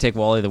 we never take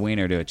Wally the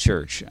Wiener to a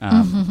church,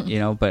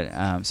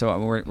 But so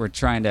we're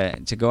trying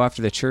to go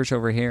after the church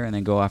over here, and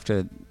then go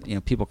after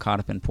people caught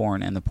up in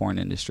porn and the porn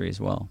industry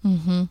as well.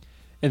 And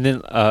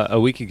then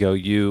a week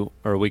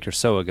or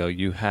so ago,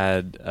 you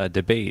had a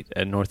debate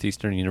at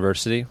Northeastern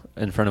University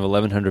in front of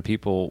 1,100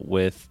 people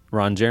with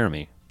Ron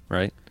Jeremy,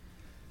 right?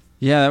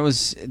 Yeah,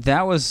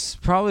 that was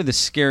probably the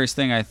scariest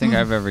thing I think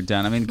I've ever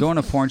done. Going to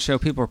a porn show,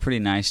 people are pretty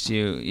nice to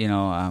you.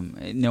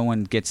 No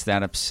one gets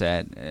that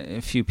upset. A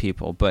few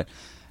people, but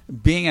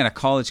being at a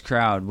college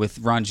crowd with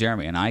Ron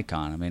Jeremy, an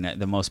icon.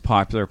 The most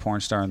popular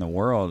porn star in the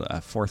world.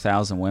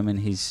 4,000 women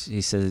he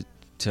said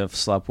to have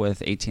slept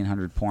with,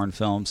 1,800 porn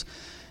films.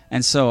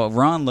 And so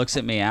Ron looks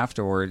at me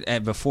afterward,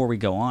 before we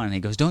go on, and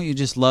he goes, don't you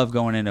just love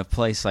going into a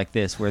place like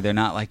this where they're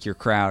not like your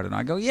crowd? And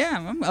I go, yeah,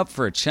 I'm up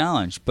for a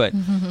challenge, but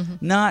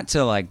not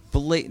to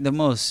the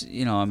most,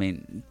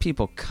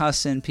 people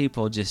cussing,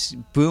 people just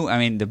boo.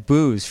 The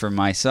boos for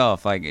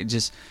myself,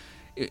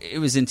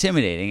 it was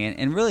intimidating.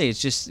 And really it's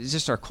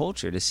just our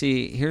culture to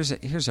see, here's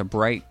a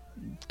bright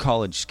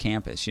college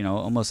campus,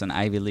 almost an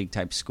Ivy League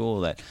type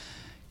school that,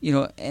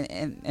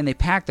 and they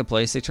pack the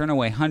place. They turn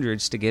away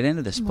hundreds to get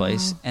into this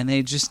place, and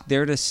they just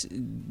there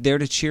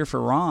to cheer for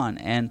Ron.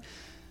 And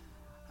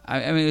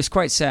I mean, it was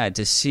quite sad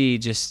to see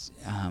just,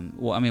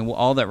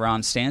 all that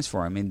Ron stands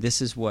for. I mean, this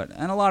is what,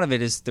 and a lot of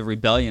it is the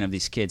rebellion of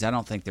these kids. I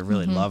don't think they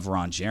really love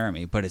Ron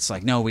Jeremy, but it's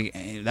like, no,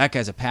 that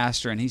guy's a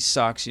pastor and he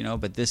sucks,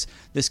 but this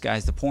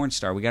guy's the porn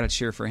star. We got to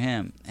cheer for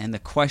him. And the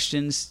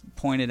questions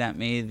pointed at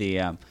me,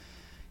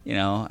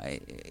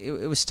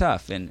 it was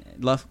tough. And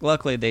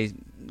luckily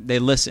they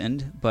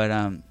listened,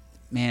 but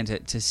man,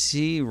 to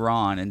see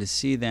Ron and to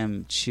see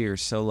them cheer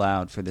so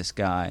loud for this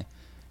guy.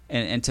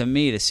 And to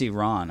me, to see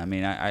Ron, I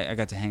mean, I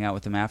got to hang out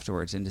with him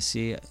afterwards, and to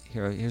see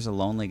here's a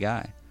lonely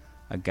guy,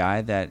 a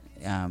guy that,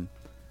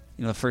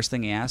 the first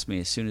thing he asked me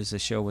as soon as the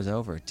show was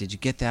over, did you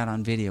get that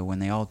on video when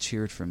they all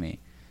cheered for me?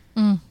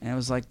 And I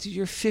was like, dude,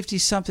 you're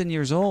 50-something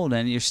years old,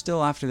 and you're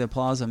still after the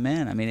applause of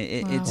men. I mean,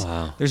 it's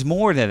there's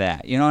more to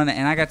that,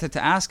 and I got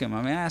to ask him.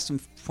 I mean, I asked him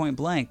point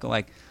blank,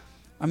 like,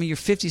 I mean, you're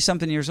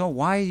 50-something years old.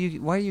 Why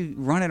are you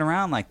running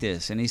around like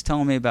this? And he's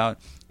telling me about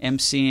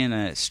emceeing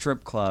a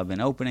strip club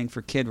and opening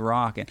for Kid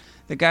Rock. And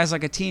the guy's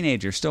like a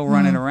teenager still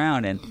running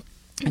around. And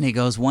he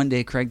goes, one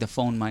day, Craig, the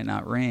phone might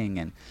not ring.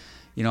 And,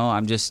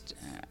 I just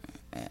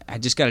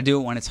got to do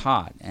it when it's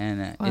hot.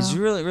 And it's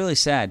really, really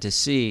sad to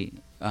see,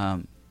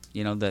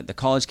 the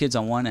college kids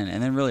on one end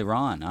and then really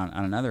Ron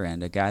on another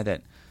end, a guy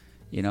that,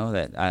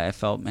 that I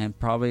felt, man,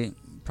 probably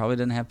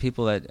doesn't have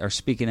people that are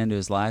speaking into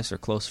his life or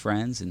close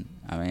friends. And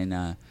I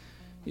mean,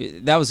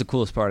 that was the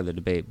coolest part of the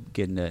debate,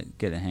 getting to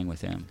hang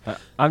with him.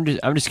 I'm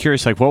just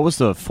curious, like, what was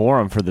the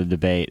forum for the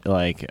debate,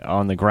 like,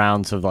 on the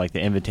grounds of, like, the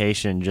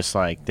invitation, just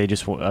like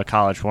a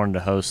college wanted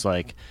to host,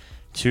 like,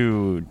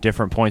 two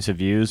different points of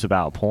views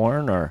about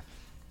porn, or?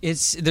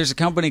 There's a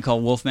company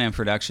called Wolfman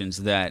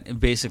Productions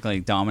that basically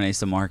dominates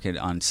the market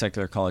on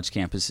secular college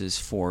campuses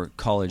for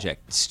college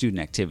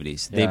student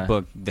activities. They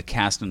book the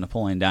cast of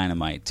Napoleon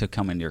Dynamite to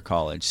come into your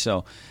college.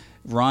 So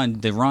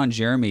the Ron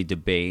Jeremy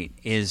debate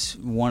is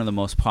one of the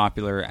most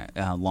popular,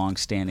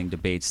 long-standing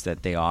debates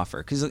that they offer.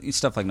 Because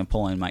stuff like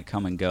Napoleon might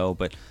come and go,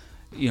 but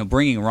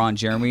bringing Ron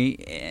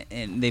Jeremy,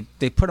 and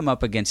they put him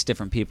up against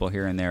different people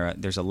here and there.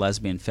 There's a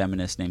lesbian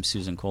feminist named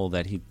Susan Cole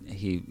that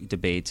he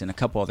debates, and a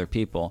couple other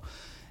people.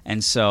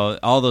 And so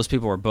all those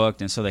people were booked,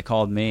 and so they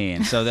called me.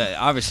 And so that,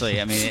 obviously,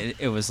 I mean,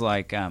 it was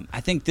like,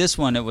 I think this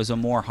one, it was a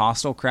more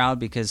hostile crowd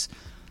because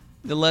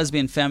the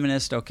lesbian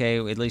feminist, okay,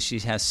 at least she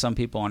has some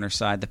people on her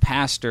side. The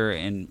pastor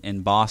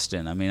in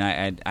Boston, I mean,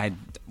 I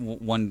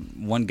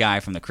one guy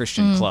from the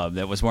Christian club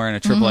that was wearing a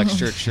Triple X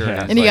church shirt.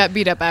 And he got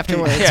beat up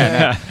afterwards.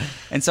 Yeah.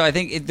 And so I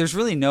think there's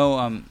really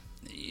no...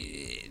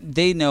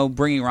 they know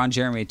bringing Ron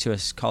Jeremy to a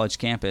college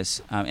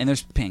campus, and they're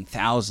paying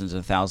thousands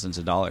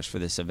of dollars for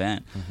this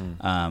event.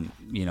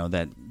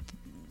 That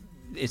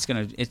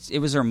it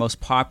was their most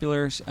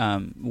popular,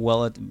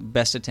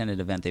 best attended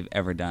event they've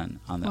ever done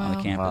on the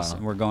campus. Wow.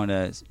 And we're going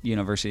to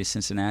University of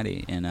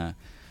Cincinnati in a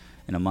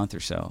month or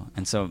so,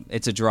 and so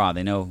it's a draw.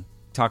 They know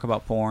talk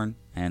about porn,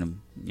 and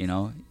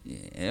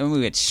and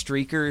we had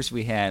streakers.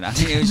 We had, I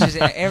mean, it was just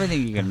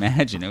everything you can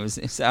imagine.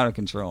 It's out of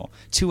control.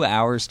 2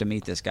 hours to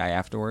meet this guy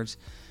afterwards.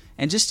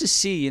 And just to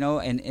see,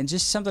 and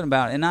just something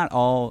about, and not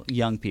all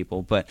young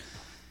people, but,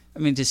 I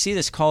mean, to see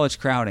this college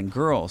crowd and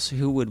girls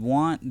who would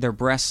want their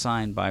breasts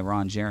signed by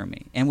Ron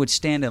Jeremy and would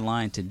stand in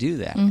line to do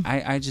that.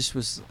 I just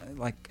was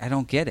like, I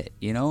don't get it,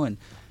 and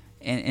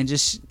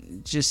just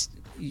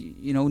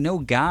no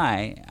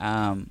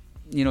guy,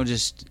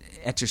 just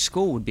at your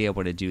school would be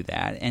able to do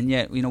that. And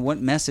yet, what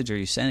message are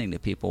you sending to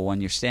people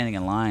when you're standing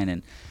in line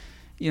and,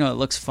 it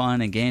looks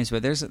fun and games,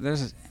 but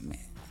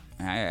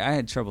I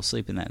had trouble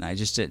sleeping that night.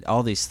 Just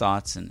all these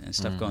thoughts and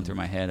stuff going through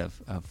my head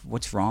of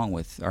what's wrong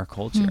with our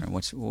culture and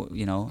what's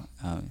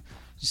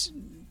just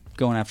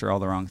going after all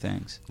the wrong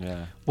things.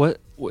 Yeah. What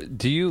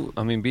do you?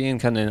 I mean, being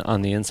kind of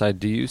on the inside,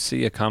 do you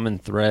see a common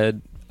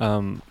thread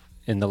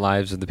in the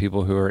lives of the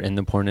people who are in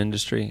the porn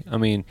industry? I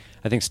mean,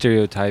 I think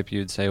stereotype,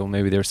 you'd say, well,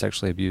 maybe they were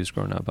sexually abused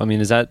growing up. I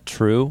mean, is that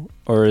true,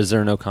 or is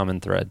there no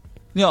common thread?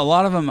 A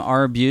lot of them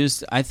are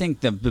abused. I think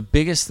the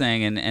biggest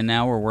thing, and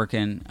now we're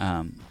working.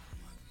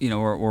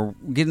 We're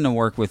getting to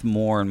work with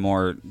more and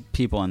more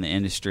people in the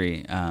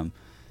industry,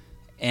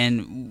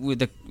 and with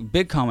the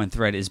big common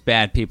thread is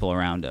bad people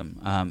around them,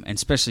 and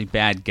especially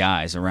bad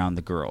guys around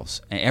the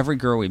girls. And every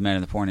girl we've met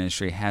in the porn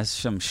industry has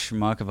some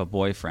schmuck of a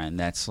boyfriend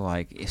that's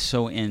like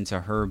so into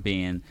her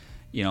being,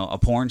 a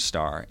porn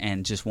star,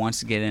 and just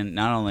wants to get in,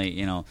 not only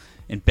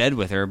in bed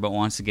with her, but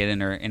wants to get in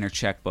her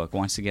checkbook,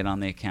 wants to get on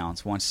the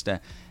accounts, wants to.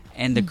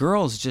 And the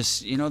girls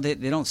just,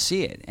 they don't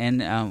see it.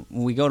 And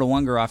we go to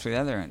one girl after the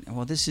other, and,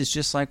 well, this is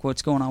just like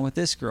what's going on with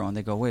this girl. And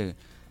they go, wait,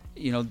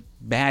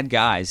 bad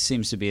guys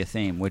seems to be a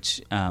theme,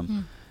 which,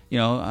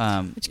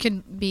 which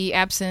could be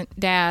absent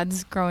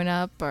dads growing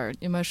up or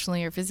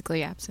emotionally or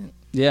physically absent.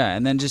 Yeah,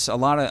 and then just a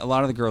lot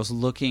of the girls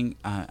looking,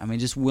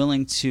 just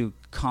willing to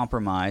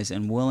compromise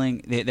and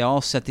willing, they all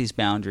set these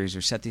boundaries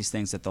or set these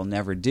things that they'll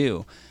never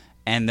do.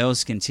 And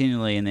those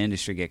continually in the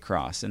industry get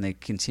crossed, and they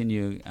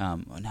continue.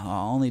 No,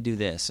 I'll only do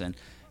this, and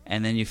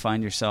then you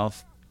find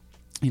yourself,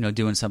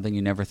 doing something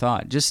you never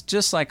thought.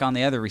 Just like on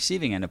the other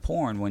receiving end of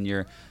porn, when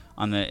you're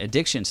on the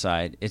addiction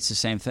side, it's the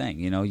same thing.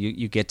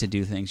 You get to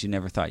do things you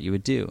never thought you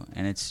would do,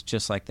 and it's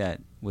just like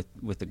that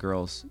with the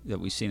girls that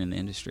we've seen in the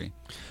industry.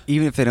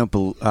 Even if they don't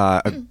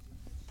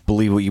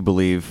believe what you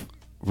believe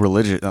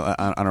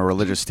on a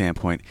religious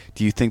standpoint,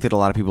 do you think that a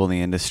lot of people in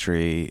the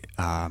industry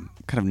kind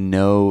of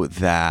know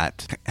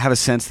that, have a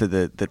sense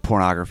that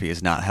pornography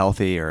is not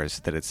healthy or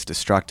that it's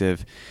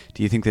destructive?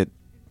 Do you think that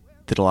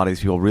a lot of these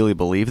people really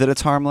believe that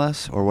it's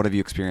harmless, or what have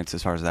you experienced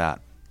as far as that?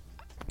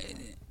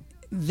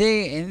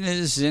 And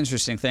this is an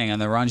interesting thing. On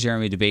the Ron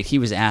Jeremy debate, he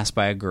was asked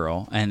by a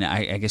girl, and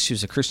I guess she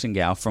was a Christian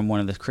gal from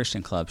one of the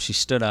Christian clubs. She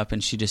stood up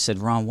and she just said,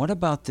 Ron, what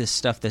about this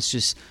stuff that's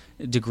just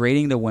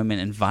degrading to women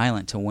and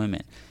violent to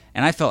women?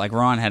 And I felt like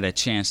Ron had a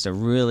chance to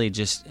really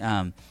just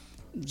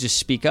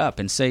speak up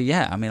and say,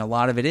 yeah, I mean, a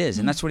lot of it is.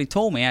 And that's what he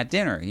told me at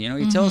dinner.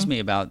 He tells me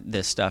about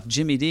this stuff.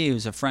 Jimmy D,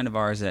 who's a friend of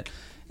ours that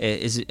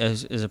is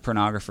a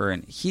pornographer,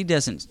 and he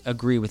doesn't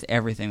agree with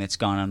everything that's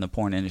gone on in the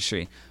porn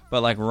industry.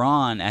 But like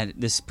Ron at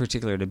this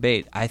particular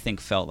debate, I think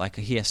felt like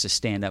he has to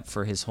stand up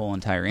for his whole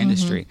entire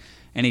industry.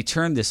 And he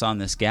turned this on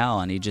this gal,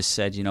 and he just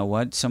said, you know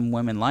what, some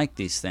women like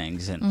these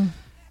things. And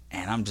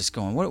I'm just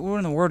going, what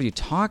in the world are you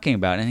talking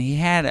about? And he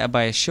had,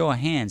 by a show of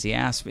hands, he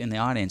asked in the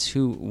audience,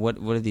 what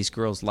do these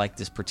girls like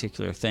this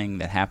particular thing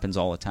that happens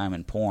all the time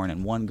in porn?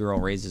 And one girl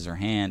raises her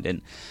hand,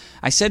 and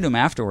I said to him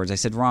afterwards, I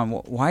said, Ron,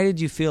 why did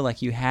you feel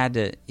like you had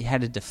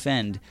to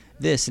defend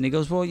this? And he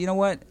goes, well, you know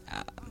what?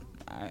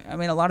 I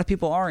mean, a lot of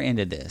people are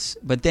into this.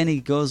 But then he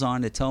goes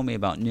on to tell me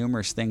about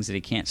numerous things that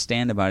he can't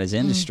stand about his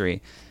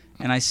industry.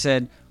 And I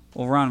said,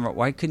 well, Ron,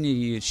 why couldn't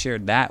you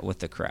shared that with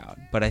the crowd?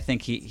 But I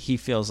think he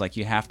feels like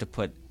you have to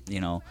put,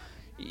 you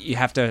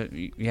have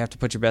to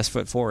put your best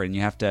foot forward, and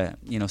you have to,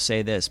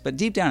 say this. But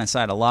deep down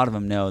inside, a lot of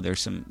them know there's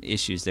some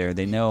issues there.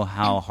 They know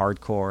how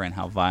hardcore and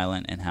how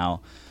violent and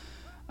how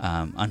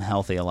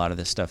unhealthy a lot of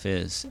this stuff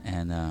is,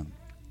 and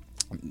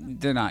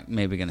they're not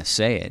maybe going to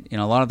say it.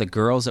 A lot of the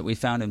girls that we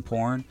found in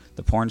porn,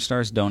 the porn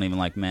stars, don't even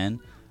like men.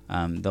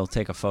 They'll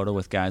take a photo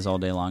with guys all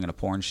day long at a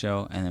porn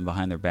show, and then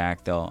behind their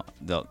back, they'll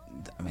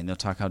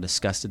talk how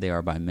disgusted they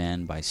are by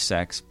men, by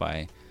sex,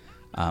 by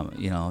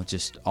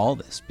just all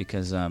this.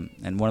 Because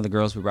and one of the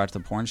girls we brought to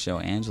the porn show,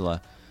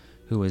 Angela,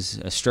 who was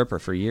a stripper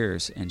for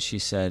years, and she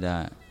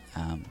said,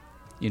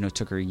 it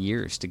took her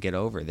years to get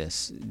over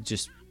this,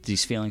 just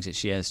these feelings that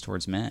she has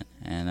towards men,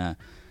 and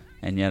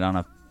yet on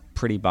a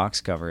pretty box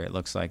cover, it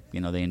looks like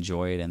they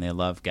enjoy it and they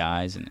love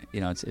guys, and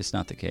it's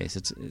not the case.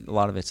 It's a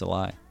lot of it's a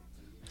lie.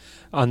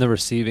 On the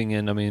receiving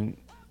end, I mean,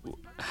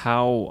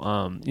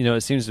 how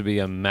it seems to be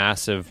a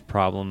massive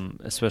problem,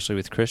 especially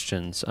with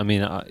Christians. I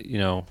mean,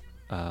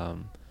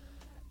 on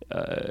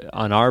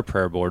our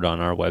prayer board on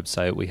our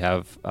website, we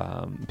have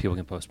people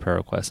can post prayer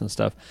requests and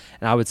stuff,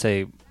 and I would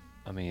say,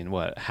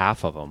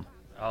 half of them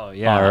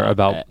are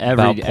about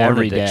porn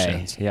every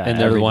addictions. day. Yeah, and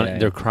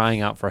they're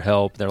crying out for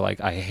help. They're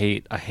like, I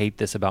hate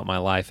this about my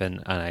life,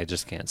 and I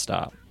just can't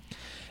stop.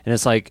 And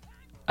it's like,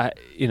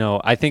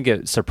 I think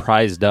it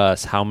surprised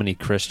us how many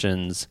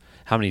Christians,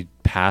 how many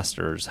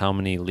pastors, how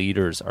many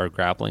leaders are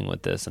grappling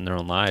with this in their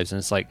own lives. And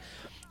it's like,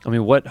 I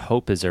mean, what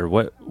hope is there?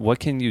 What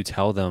can you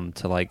tell them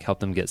to help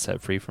them get set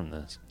free from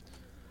this?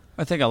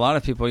 I think a lot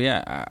of people,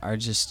 are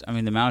just, the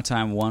amount of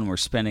time, we're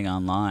spending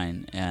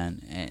online,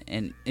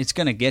 and it's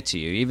going to get to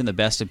you. Even the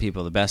best of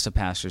people, the best of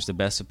pastors, the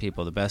best of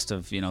people, the best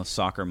of,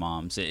 soccer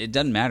moms. It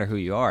doesn't matter who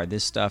you are.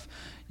 This stuff,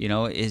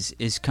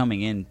 is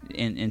coming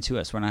into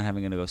us. We're not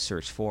having to go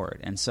search for it.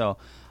 And so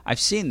I've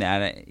seen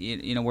that,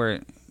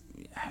 where,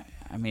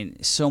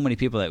 so many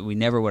people that we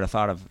never would have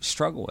thought of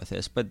struggle with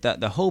this. But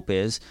the hope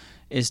is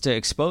to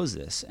expose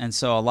this. And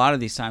so a lot of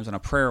these times on a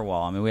prayer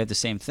wall, we have the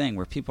same thing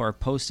where people are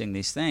posting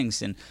these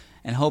things and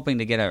hoping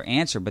to get an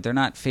answer, but they're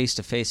not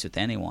face-to-face with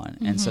anyone.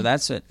 Mm-hmm. And so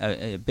that's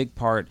a big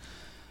part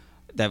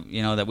that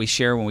that we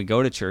share when we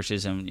go to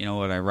churches, and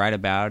what I write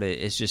about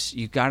is just,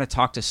 you've got to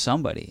talk to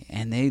somebody,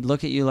 and they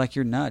look at you like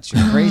you're nuts,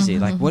 you're crazy.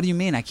 Like, what do you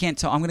mean? I can't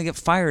tell. I'm going to get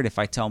fired if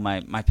I tell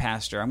my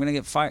pastor. I'm going to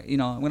get fired.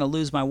 I'm going to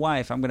lose my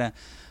wife.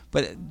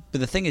 But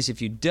the thing is,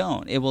 if you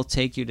don't, it will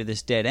take you to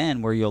this dead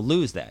end where you'll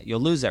lose that. You'll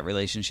lose that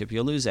relationship.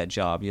 You'll lose that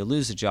job. You'll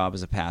lose the job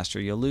as a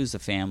pastor. You'll lose the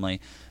family.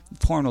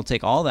 Porn will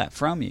take all that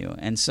from you.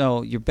 And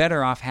so you're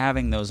better off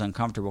having those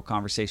uncomfortable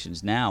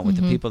conversations now with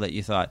the people that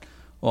you thought,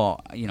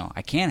 well,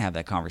 I can't have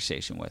that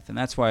conversation with. And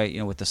that's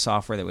why, with the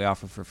software that we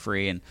offer for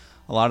free and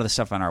a lot of the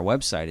stuff on our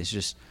website is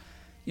just,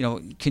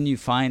 can you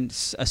find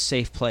a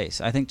safe place?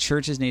 I think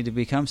churches need to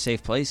become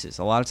safe places.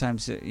 A lot of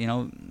times,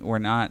 we're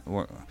not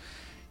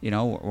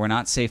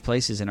safe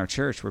places in our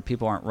church where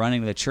people aren't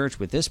running to the church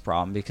with this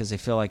problem because they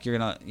feel like you're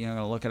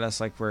gonna look at us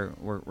like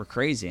we're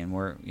crazy and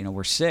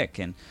we're sick.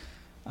 And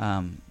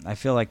I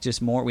feel like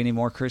we need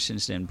more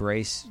Christians to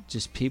embrace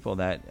just people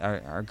that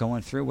are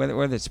going through,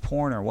 whether it's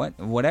porn or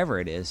whatever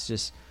it is,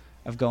 just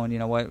of going,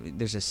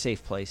 there's a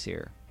safe place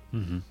here.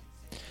 Mm-hmm.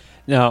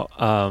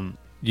 Now,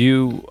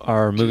 you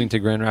are moving to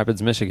Grand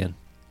Rapids, Michigan.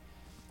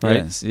 Right?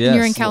 Yes.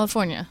 You're in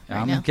California right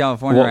now. I'm in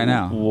California right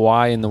now.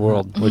 Why in the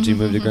world would you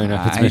move to Grand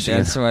Rapids, Michigan?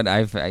 That's what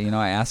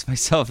I asked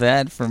myself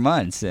that for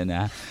months, and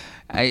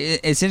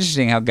it's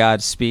interesting how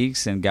God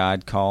speaks and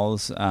God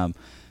calls.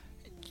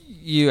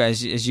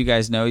 As you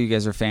guys know, you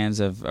guys are fans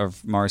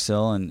of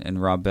Marcel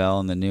and Rob Bell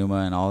and the Pneuma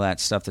and all that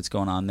stuff that's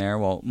going on there.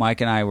 Well, Mike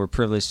and I were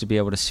privileged to be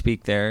able to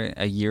speak there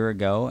a year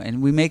ago,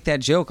 and we make that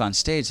joke on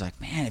stage, like,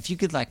 man, if you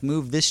could like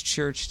move this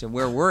church to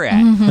where we're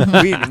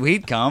at,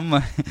 we'd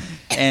come.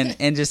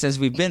 And just as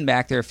we've been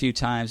back there a few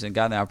times and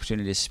gotten the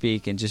opportunity to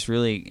speak and just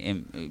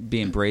really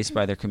be embraced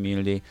by their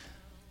community,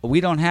 we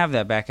don't have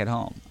that back at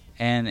home.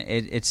 And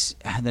it's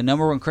the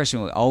number one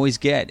question we always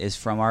get is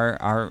from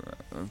our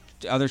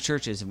other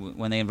churches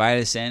when they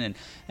invite us in,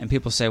 and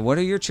people say, what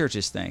do your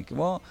churches think?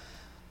 Well,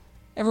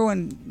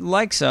 everyone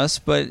likes us,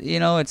 but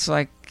it's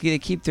like they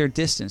keep their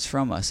distance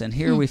from us. And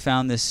here we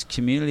found this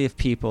community of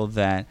people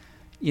that,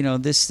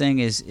 this thing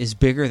is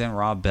bigger than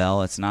Rob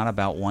Bell. It's not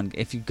about one.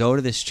 If you go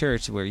to this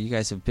church where you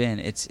guys have been,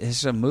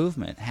 it's a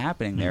movement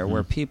happening there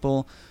where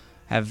people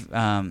have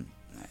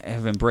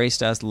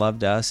embraced us,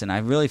 loved us, and I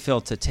really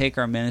feel to take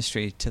our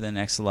ministry to the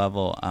next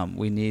level,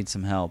 we need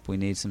some help. We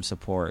need some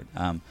support.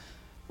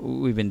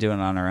 We've been doing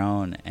it on our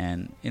own,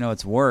 and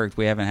it's worked.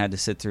 We haven't had to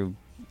sit through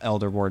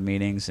elder board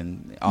meetings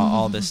and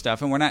all this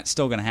stuff, and we're not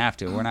still going to have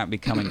to. We're not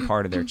becoming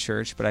part of their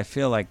church, but I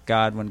feel like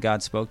when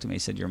God spoke to me, he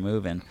said, you're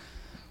moving,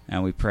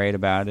 and we prayed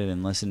about it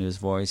and listened to his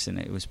voice, and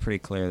it was pretty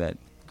clear that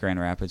Grand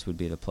Rapids would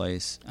be the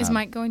place. Is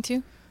Mike going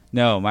to?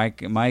 No,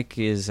 Mike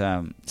is.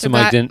 So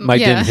Mike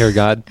didn't hear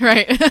God,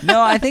 right?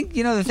 No, I think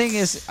the thing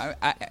is,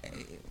 I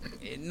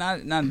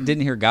not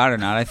didn't hear God or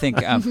not. I think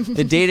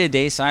the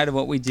day-to-day side of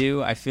what we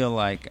do, I feel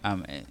like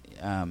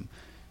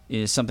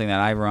is something that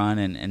I run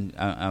and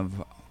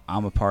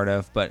I'm a part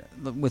of. But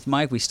with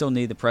Mike, we still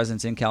need the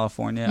presence in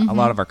California. A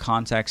lot of our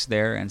contacts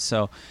there, and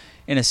so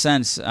in a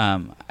sense,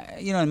 and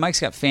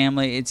Mike's got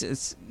family.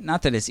 It's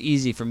not that it's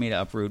easy for me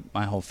to uproot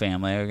my whole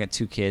family. I've got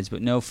 2 kids,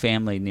 but no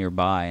family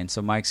nearby, and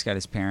so Mike's got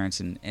his parents,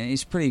 and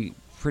he's pretty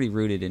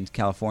rooted in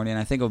California. And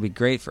I think it would be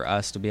great for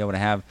us to be able to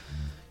have,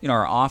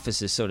 our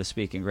offices, so to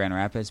speak, in Grand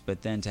Rapids,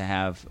 but then to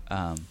have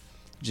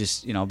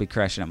be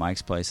crashing at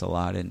Mike's place a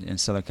lot in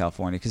Southern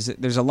California, because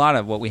there's a lot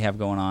of what we have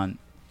going on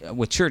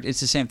with church. It's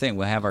the same thing.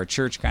 We have our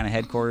church kind of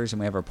headquarters, and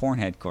we have our porn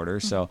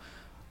headquarters, so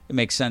it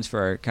makes sense for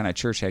our kind of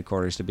church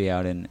headquarters to be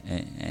out in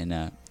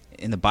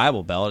the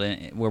Bible Belt,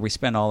 where we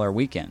spend all our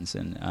weekends,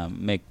 and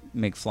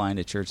make flying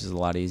to churches a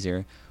lot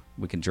easier.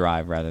 We can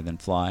drive rather than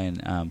fly,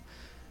 and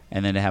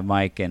then to have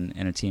Mike and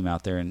a team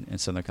out there in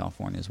Southern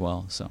California as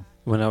well. So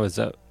when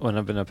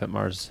I've been up at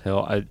Mars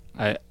Hill,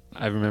 I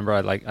remember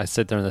I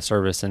sit there in the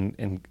service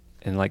and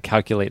like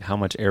calculate how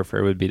much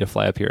airfare would be to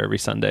fly up here every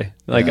Sunday.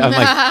 Like I'm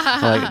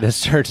like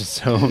this church is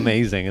so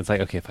amazing. It's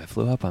like, okay, if I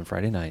flew up on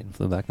Friday night and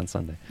flew back on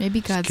Sunday, maybe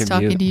God's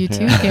talking to you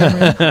too,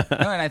 Cameron.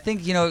 No, and I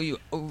think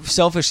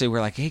selfishly we're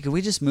like, hey, could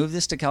we just move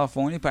this to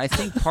California? But I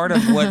think part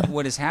of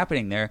what is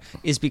happening there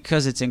is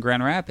because it's in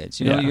Grand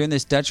Rapids. You're in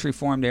this Dutch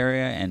Reformed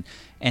area,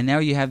 and now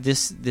you have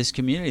this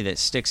community that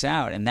sticks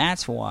out, and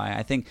that's why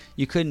I think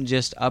you couldn't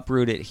just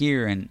uproot it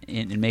here and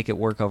make it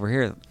work over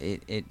here.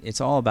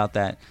 It's all about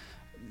that.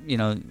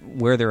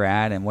 Where they're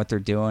at and what they're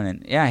doing,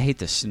 and I hate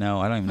the snow.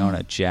 I don't even know how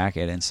to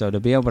jacket, and so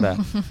to be able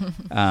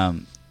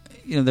to,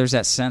 there's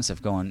that sense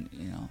of going,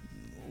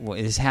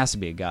 this has to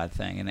be a God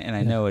thing, and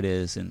I know it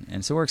is,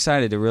 and so we're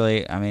excited to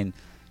really,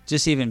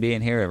 just even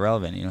being here at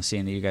Relevant,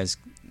 seeing that you guys,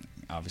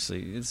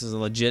 obviously this is a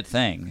legit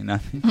thing,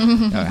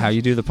 how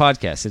you do the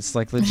podcast, it's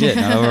like legit,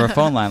 not over a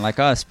phone line like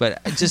us, but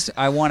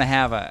I want to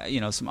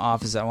have some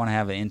office. I want to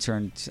have an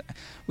intern.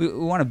 We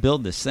want to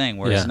build this thing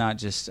where it's not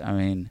just,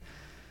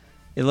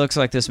 it looks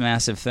like this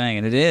massive thing,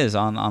 and it is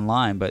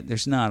online, but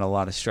there's not a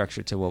lot of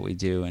structure to what we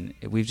do, and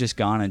we've just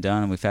gone and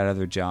done, and we've had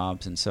other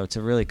jobs, and so to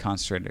really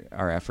concentrate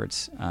our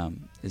efforts,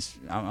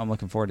 I'm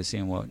looking forward to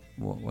seeing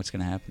what's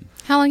going to happen.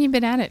 How long have you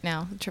been at it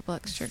now, the Triple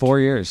X Church? 4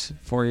 years.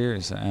 4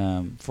 years.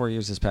 4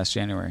 years this past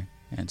January,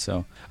 and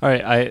so. All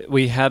right,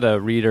 we had a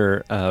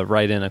reader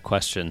write in a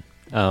question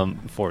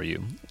for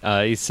you.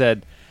 He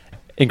said,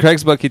 in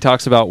Craig's book, he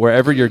talks about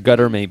wherever your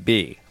gutter may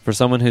be. For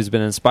someone who's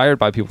been inspired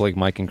by people like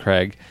Mike and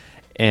Craig,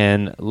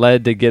 and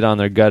led to get on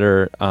their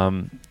gutter,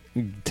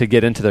 to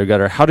get into their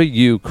gutter, how do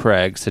you,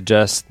 Craig,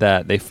 suggest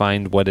that they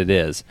find what it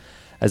is?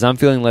 As I'm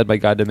feeling led by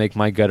God to make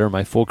my gutter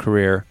my full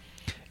career,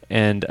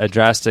 and a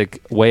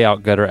drastic way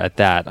out gutter at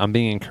that, I'm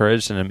being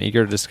encouraged and I'm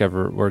eager to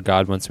discover where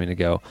God wants me to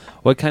go.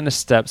 What kind of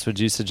steps would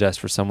you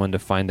suggest for someone to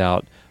find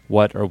out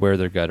what or where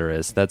their gutter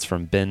is? That's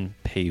from Ben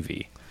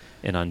Pavey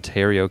in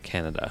Ontario,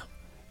 Canada.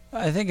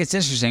 I think it's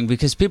interesting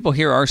because people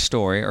hear our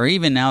story, or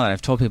even now that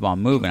I've told people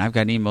I'm moving, I've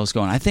got emails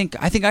going, I think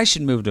I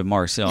should move to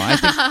Mars Hill. I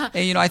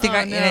think,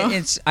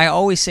 I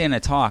always say in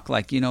a talk,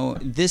 like,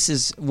 this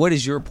is, what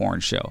is your porn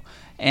show?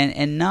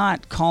 And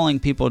not calling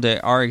people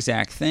to our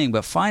exact thing,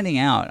 but finding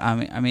out,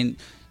 I mean,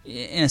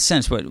 in a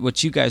sense,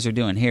 what you guys are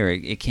doing here,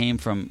 it came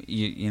from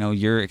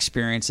your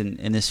experience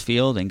in this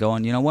field, and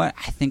going, what,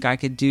 I think I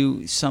could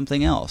do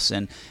something else,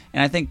 and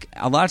I think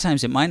a lot of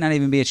times it might not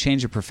even be a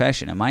change of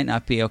profession. It might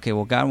not be, okay,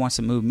 well, God wants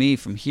to move me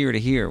from here to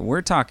here.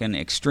 We're talking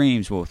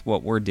extremes with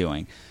what we're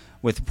doing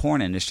with the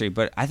porn industry,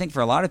 but I think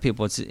for a lot of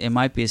people, it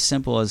might be as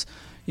simple as,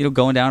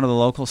 going down to the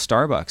local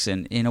Starbucks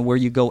and where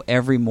you go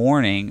every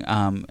morning,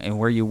 and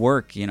where you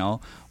work,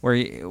 where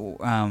you,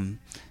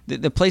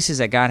 the places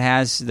that God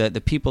has,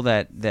 the people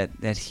that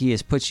He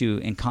has put you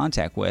in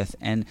contact with.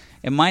 And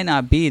it might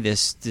not be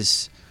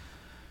this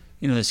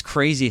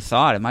crazy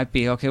thought. It might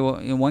be, okay,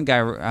 well, one guy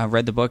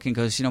read the book and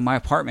goes, my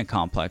apartment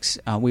complex,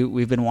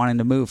 we've been wanting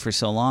to move for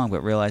so long,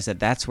 but realize that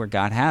that's where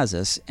God has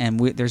us, and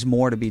there's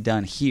more to be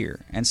done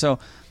here. And so,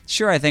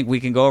 sure, I think we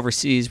can go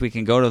overseas, we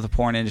can go to the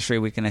porn industry,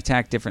 we can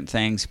attack different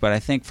things, but I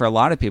think for a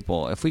lot of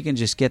people, if we can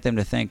just get them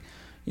to think,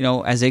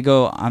 as they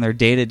go on their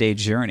day-to-day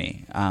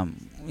journey,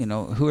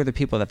 who are the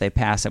people that they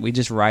pass that we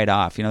just write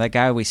off? That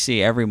guy we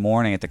see every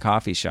morning at the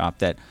coffee shop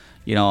that,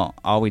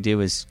 all we do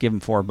is give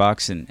him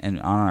 $4 and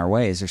on our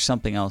way. Is there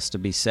something else to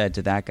be said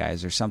to that guy?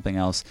 Is there something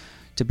else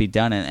to be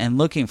done? And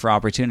looking for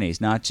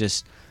opportunities, not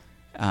just,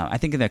 I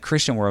think in the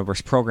Christian world, we're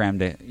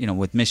programmed to,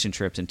 with mission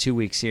trips and 2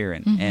 weeks here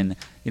and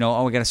we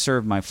got to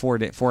serve my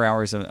 4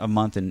 hours a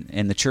month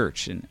in the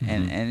church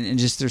and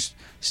just there's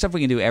stuff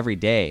we can do every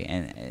day.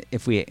 And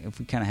if we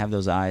kind of have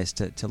those eyes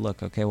to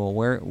look, okay, well,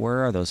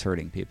 where are those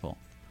hurting people?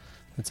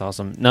 That's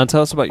awesome. Now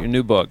tell us about your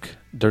new book,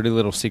 Dirty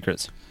Little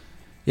Secrets.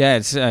 Yeah,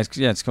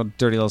 it's called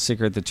Dirty Little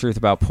Secret: The Truth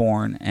About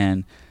Porn.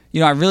 And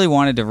I really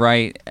wanted to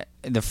write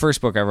the first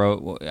book I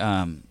wrote,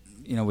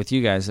 with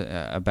you guys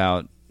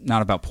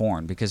not about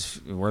porn,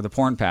 because we're the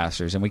porn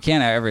pastors and we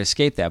can't ever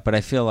escape that. But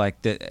I feel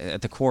like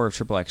at the core of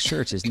Triple X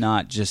Church is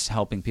not just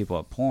helping people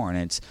at porn;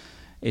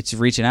 it's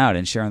reaching out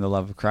and sharing the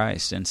love of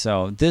Christ. And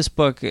so this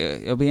book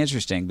it'll be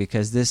interesting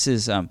because this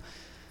is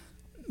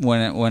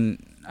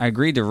when I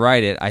agreed to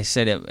write it, I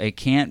said it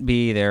can't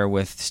be there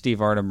with Steve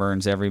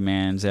Arterburn's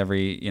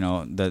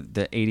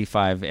the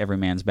 85 Every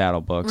Man's Battle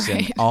books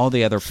and all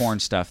the other porn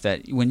stuff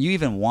that when you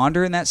even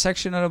wander in that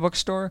section at a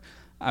bookstore,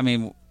 I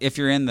mean, if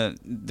you're in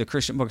the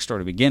Christian bookstore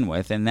to begin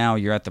with and now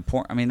you're at the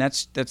porn, I mean,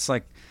 that's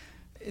like,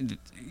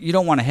 you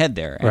don't want to head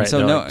there. And right,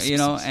 so,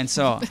 and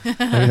so...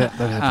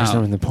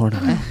 in the porno.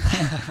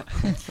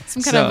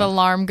 Some kind of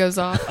alarm goes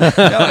off.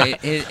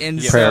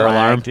 Prayer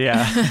alarm.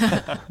 Yeah.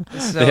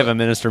 So, they have a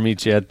minister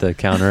meet you at the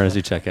counter as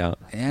you check out.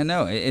 Yeah,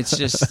 no, it's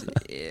just...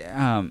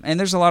 and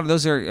there's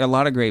those are a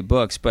lot of great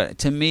books, but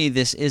to me,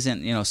 this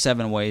isn't,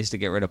 7 ways to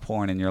get rid of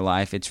porn in your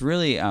life. It's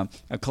really a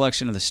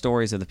collection of the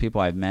stories of the people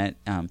I've met,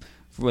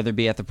 whether it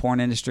be at the porn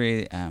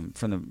industry,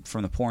 from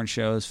the porn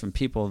shows, from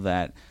people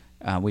that...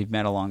 we've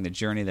met along the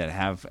journey that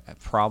have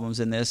problems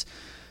in this,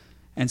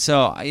 and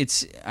so I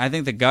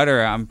think the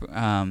gutter.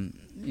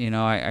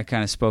 I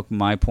kind of spoke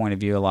my point of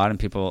view a lot, and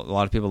a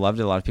lot of people loved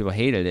it, a lot of people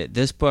hated it.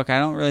 This book, I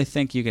don't really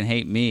think you can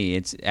hate me.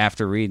 It's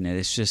after reading it.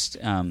 It's just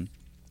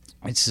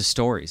it's the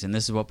stories, and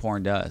this is what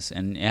porn does.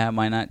 And yeah, it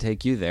might not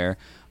take you there,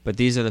 but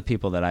these are the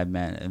people that I've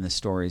met and the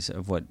stories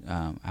of what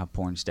how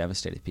porn's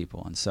devastated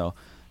people, and so.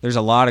 There's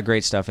a lot of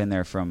great stuff in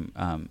there, from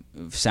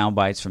sound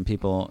bites from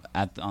people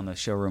on the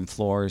showroom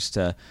floors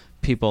to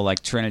people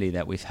like Trinity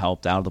that we've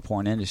helped out of the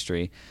porn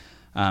industry,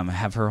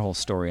 have her whole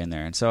story in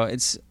there. And so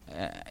it's,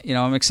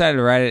 I'm excited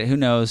to write it. Who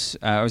knows?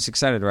 I was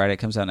excited to write it. It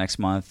comes out next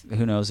month.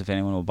 Who knows if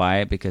anyone will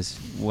buy it, because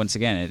once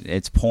again,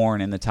 it's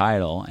porn in the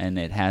title, and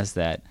it has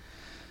that,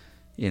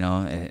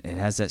 it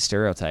has that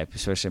stereotype,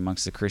 especially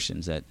amongst the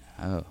Christians, that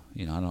I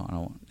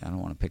don't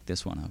want to pick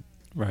this one up.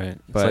 Right,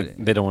 but it's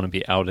like they don't want to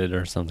be outed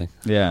or something.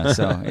 Yeah,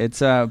 so it's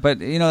but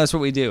that's what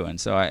we do, and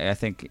so I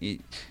think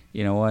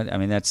what I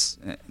mean. That's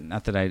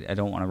not that I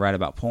don't want to write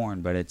about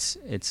porn, but it's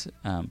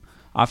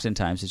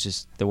oftentimes it's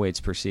just the way it's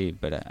perceived.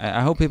 But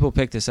I hope people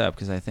pick this up,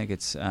 because I think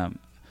it's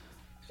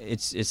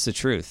the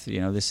truth.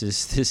 This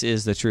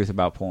is the truth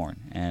about porn,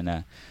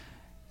 and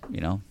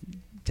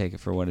take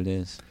it for what it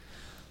is.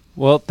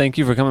 Well, thank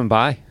you for coming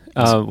by.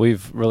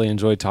 We've really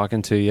enjoyed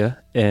talking to you,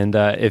 and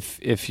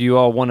if you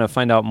all want to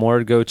find out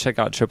more, go check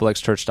out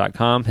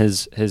triplexchurch.com.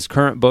 His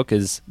current book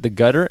is The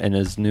Gutter, and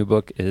his new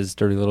book is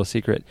Dirty Little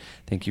Secret.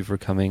 Thank you for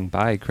coming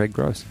by, Craig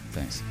Gross.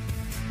 Thanks.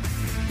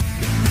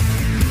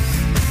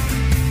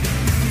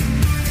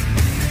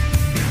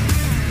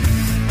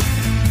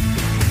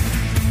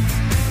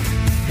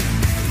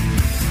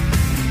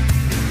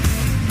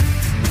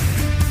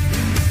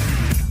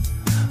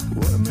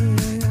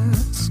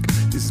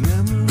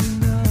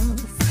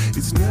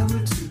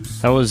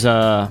 That was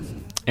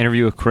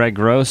interview with Craig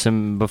Gross,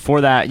 and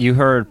before that you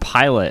heard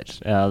Pilot.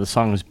 The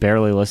song was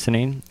Barely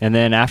Listening, and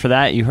then after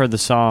that you heard the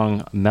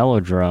song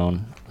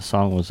Mellodrone.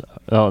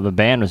 The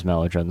band was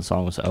Mellodrone. The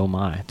song was Oh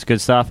My. It's good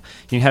stuff.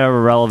 You can head over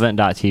to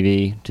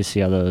relevant.tv to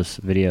see how those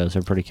videos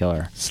are pretty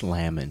killer.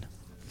 Slamming.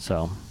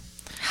 So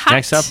Hot.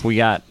 next up we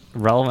got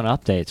relevant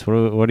updates.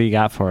 What do you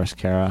got for us,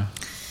 Kara?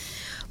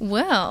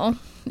 Well,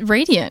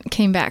 Radiant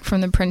came back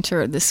from the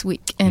printer this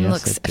week and Yes,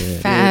 looks it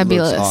did.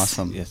 fabulous. It looks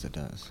awesome. Yes, it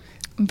does.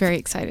 I'm very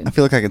excited. I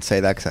feel like I could say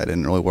that because I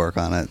didn't really work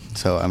on it,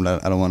 so I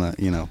don't want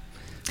to,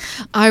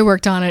 I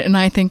worked on it, and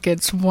I think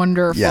it's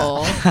wonderful.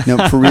 Yeah.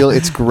 No, for real,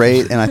 it's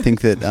great, and I think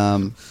that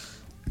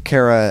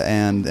Kara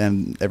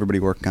and everybody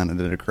working on it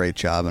did a great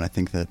job, and I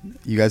think that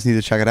you guys need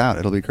to check it out.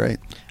 It'll be great.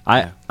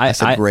 I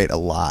said great a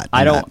lot.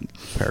 I in don't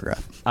that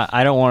paragraph.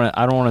 I don't want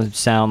to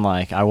sound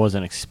like I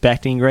wasn't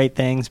expecting great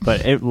things,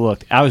 but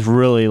I was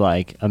really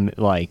like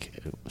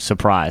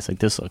surprised. Like,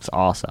 this looks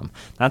awesome.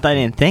 Not that I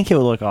didn't think it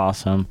would look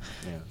awesome,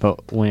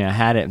 but when I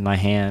had it in my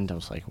hand, I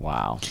was like,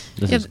 wow,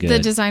 this is good. The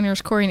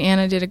designers, Corey and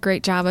Anna, did a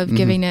great job of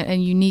giving it a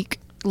unique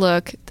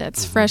look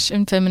that's fresh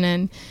and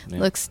feminine,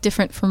 looks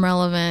different from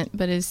Relevant,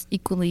 but is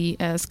equally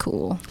as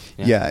cool.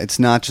 Yeah, it's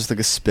not just like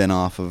a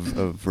spin-off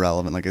of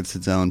Relevant. Like, it's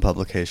its own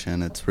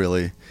publication. It's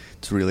really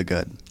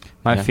good.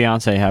 My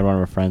fiance had one of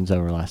her friends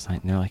over last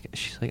night, and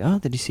she's like, oh,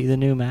 did you see the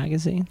new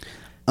magazine?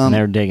 And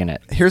they're digging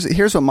it.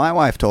 Here's what my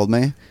wife told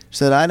me. She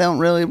said, I don't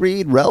really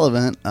read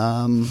Relevant,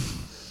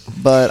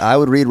 but I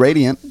would read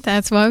Radiant.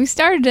 That's why we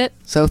started it.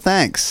 So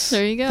thanks.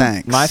 There you go.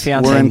 Thanks. My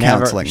fiance We're in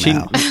never, counseling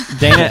now.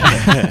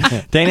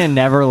 Dana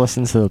never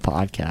listens to the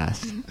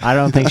podcast. I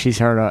don't think she's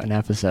heard an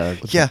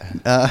episode. Yeah.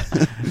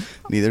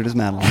 Neither does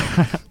Madeline.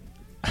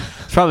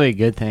 It's probably a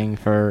good thing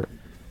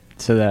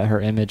so that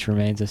her image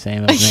remains the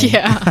same as me.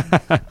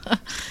 Yeah.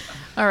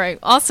 All right.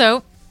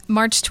 Also,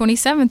 March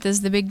 27th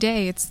is the big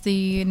day. It's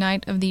the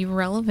night of the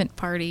Relevant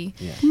Party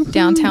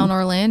downtown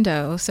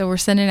Orlando. So we're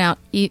sending out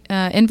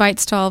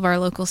invites to all of our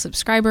local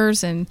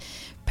subscribers and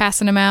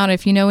passing them out.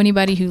 If you know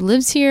anybody who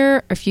lives here,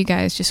 or if you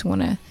guys just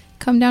want to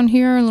come down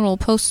here, a little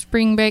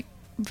post-spring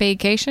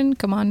vacation,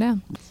 come on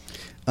down.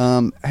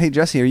 Hey,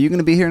 Jesse, are you going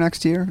to be here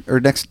next year? Or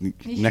next week?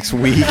 I'm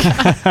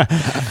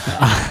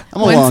a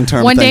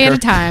long-term One thinker. day at a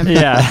time.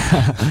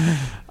 Yeah.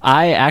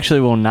 I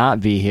actually will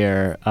not be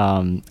here.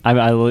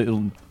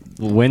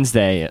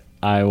 Wednesday,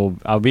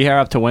 I'll be here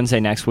up to Wednesday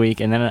next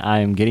week, and then I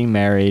am getting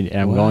married, and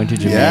I'm going to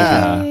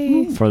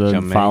Jamaica for the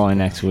following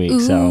next week. Ooh,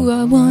 So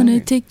I want to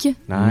take you.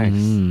 Nice.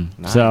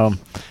 Nice. So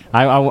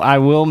I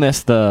will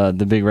miss the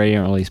big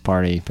Radiant release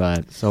party,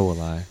 but So will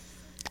I.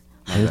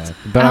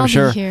 but I'll I'm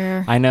sure be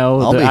here. I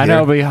know I'll be I know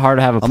here. it'll be hard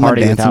to have a I'll have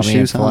party dancing without me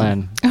and shoes on.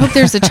 Flynn. I hope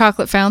there's a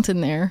chocolate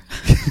fountain there.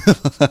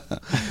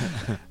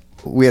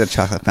 We had a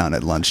chocolate fountain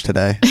at lunch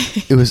today.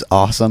 It was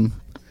awesome.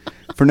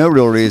 For no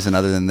real reason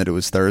other than that it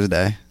was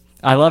Thursday.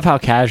 I love how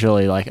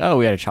casually,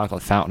 we had a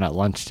chocolate fountain at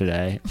lunch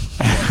today.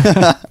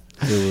 It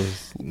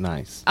was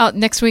nice.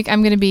 Next week,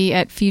 I'm going to be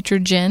at Future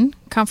Gen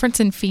Conference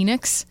in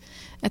Phoenix.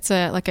 It's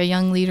a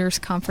young leaders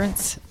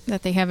conference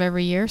that they have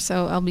every year.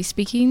 So I'll be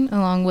speaking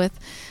along with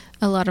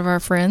a lot of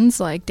our friends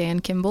like Dan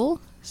Kimball.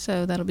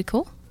 So that'll be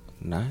cool.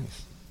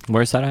 Nice.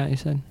 Where's that at, you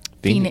said?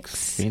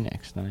 Phoenix.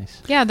 Phoenix,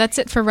 nice. Yeah, that's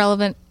it for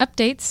Relevant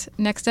Updates.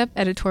 Next up,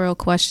 editorial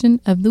question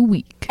of the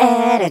week.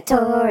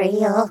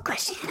 Editorial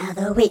question of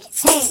the week.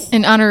 Hey.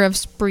 In honor of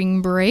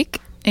spring break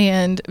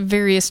and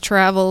various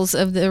travels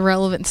of the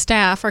Relevant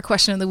staff, our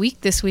question of the week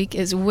this week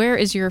is, where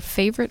is your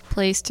favorite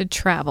place to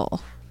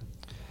travel?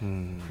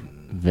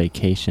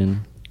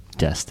 Vacation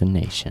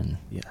destination.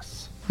 Yes.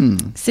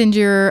 Send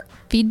your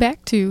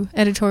feedback to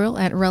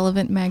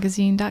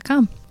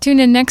editorial@relevantmagazine.com.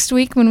 Tune in next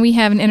week when we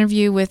have an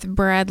interview with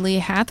Bradley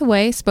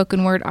Hathaway,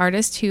 spoken word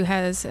artist who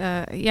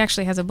he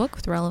actually has a book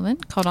with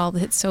Relevant called All the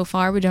Hits So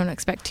Far. We don't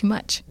expect too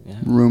much. Yeah.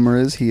 Rumor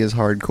is he is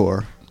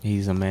hardcore.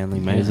 He's a manly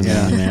man. He's a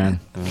manly man.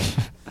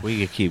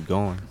 We could keep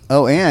going.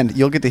 Oh, and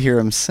you'll get to hear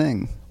him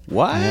sing.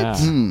 What?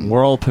 Yeah.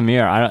 World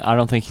premiere. I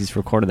don't think he's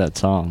recorded that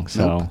song,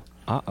 so Nope.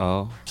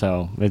 Uh-oh.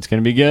 so it's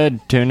gonna be good.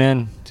 Tune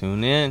in.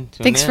 Tune in.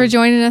 Thanks for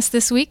joining us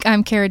this week.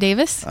 I'm Kara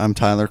Davis. I'm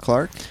Tyler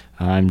Clark.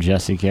 I'm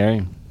Jesse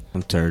Carey.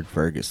 I'm Turd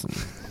Ferguson.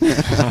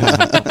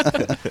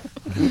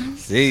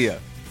 See ya.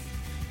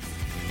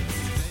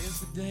 Today's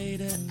the day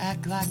to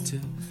act like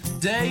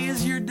today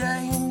is your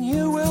day, and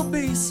you will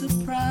be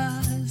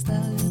surprised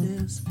that it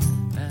is.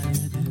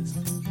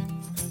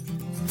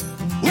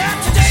 Yeah,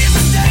 today's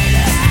the day to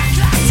act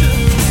like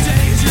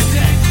today is your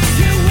day.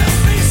 You will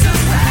be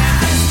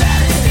surprised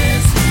that it is.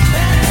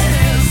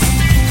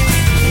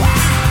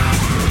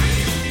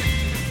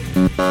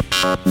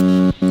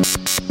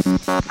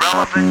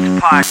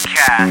 Relevant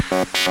Podcast.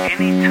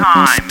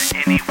 Anytime,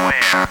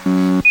 anywhere.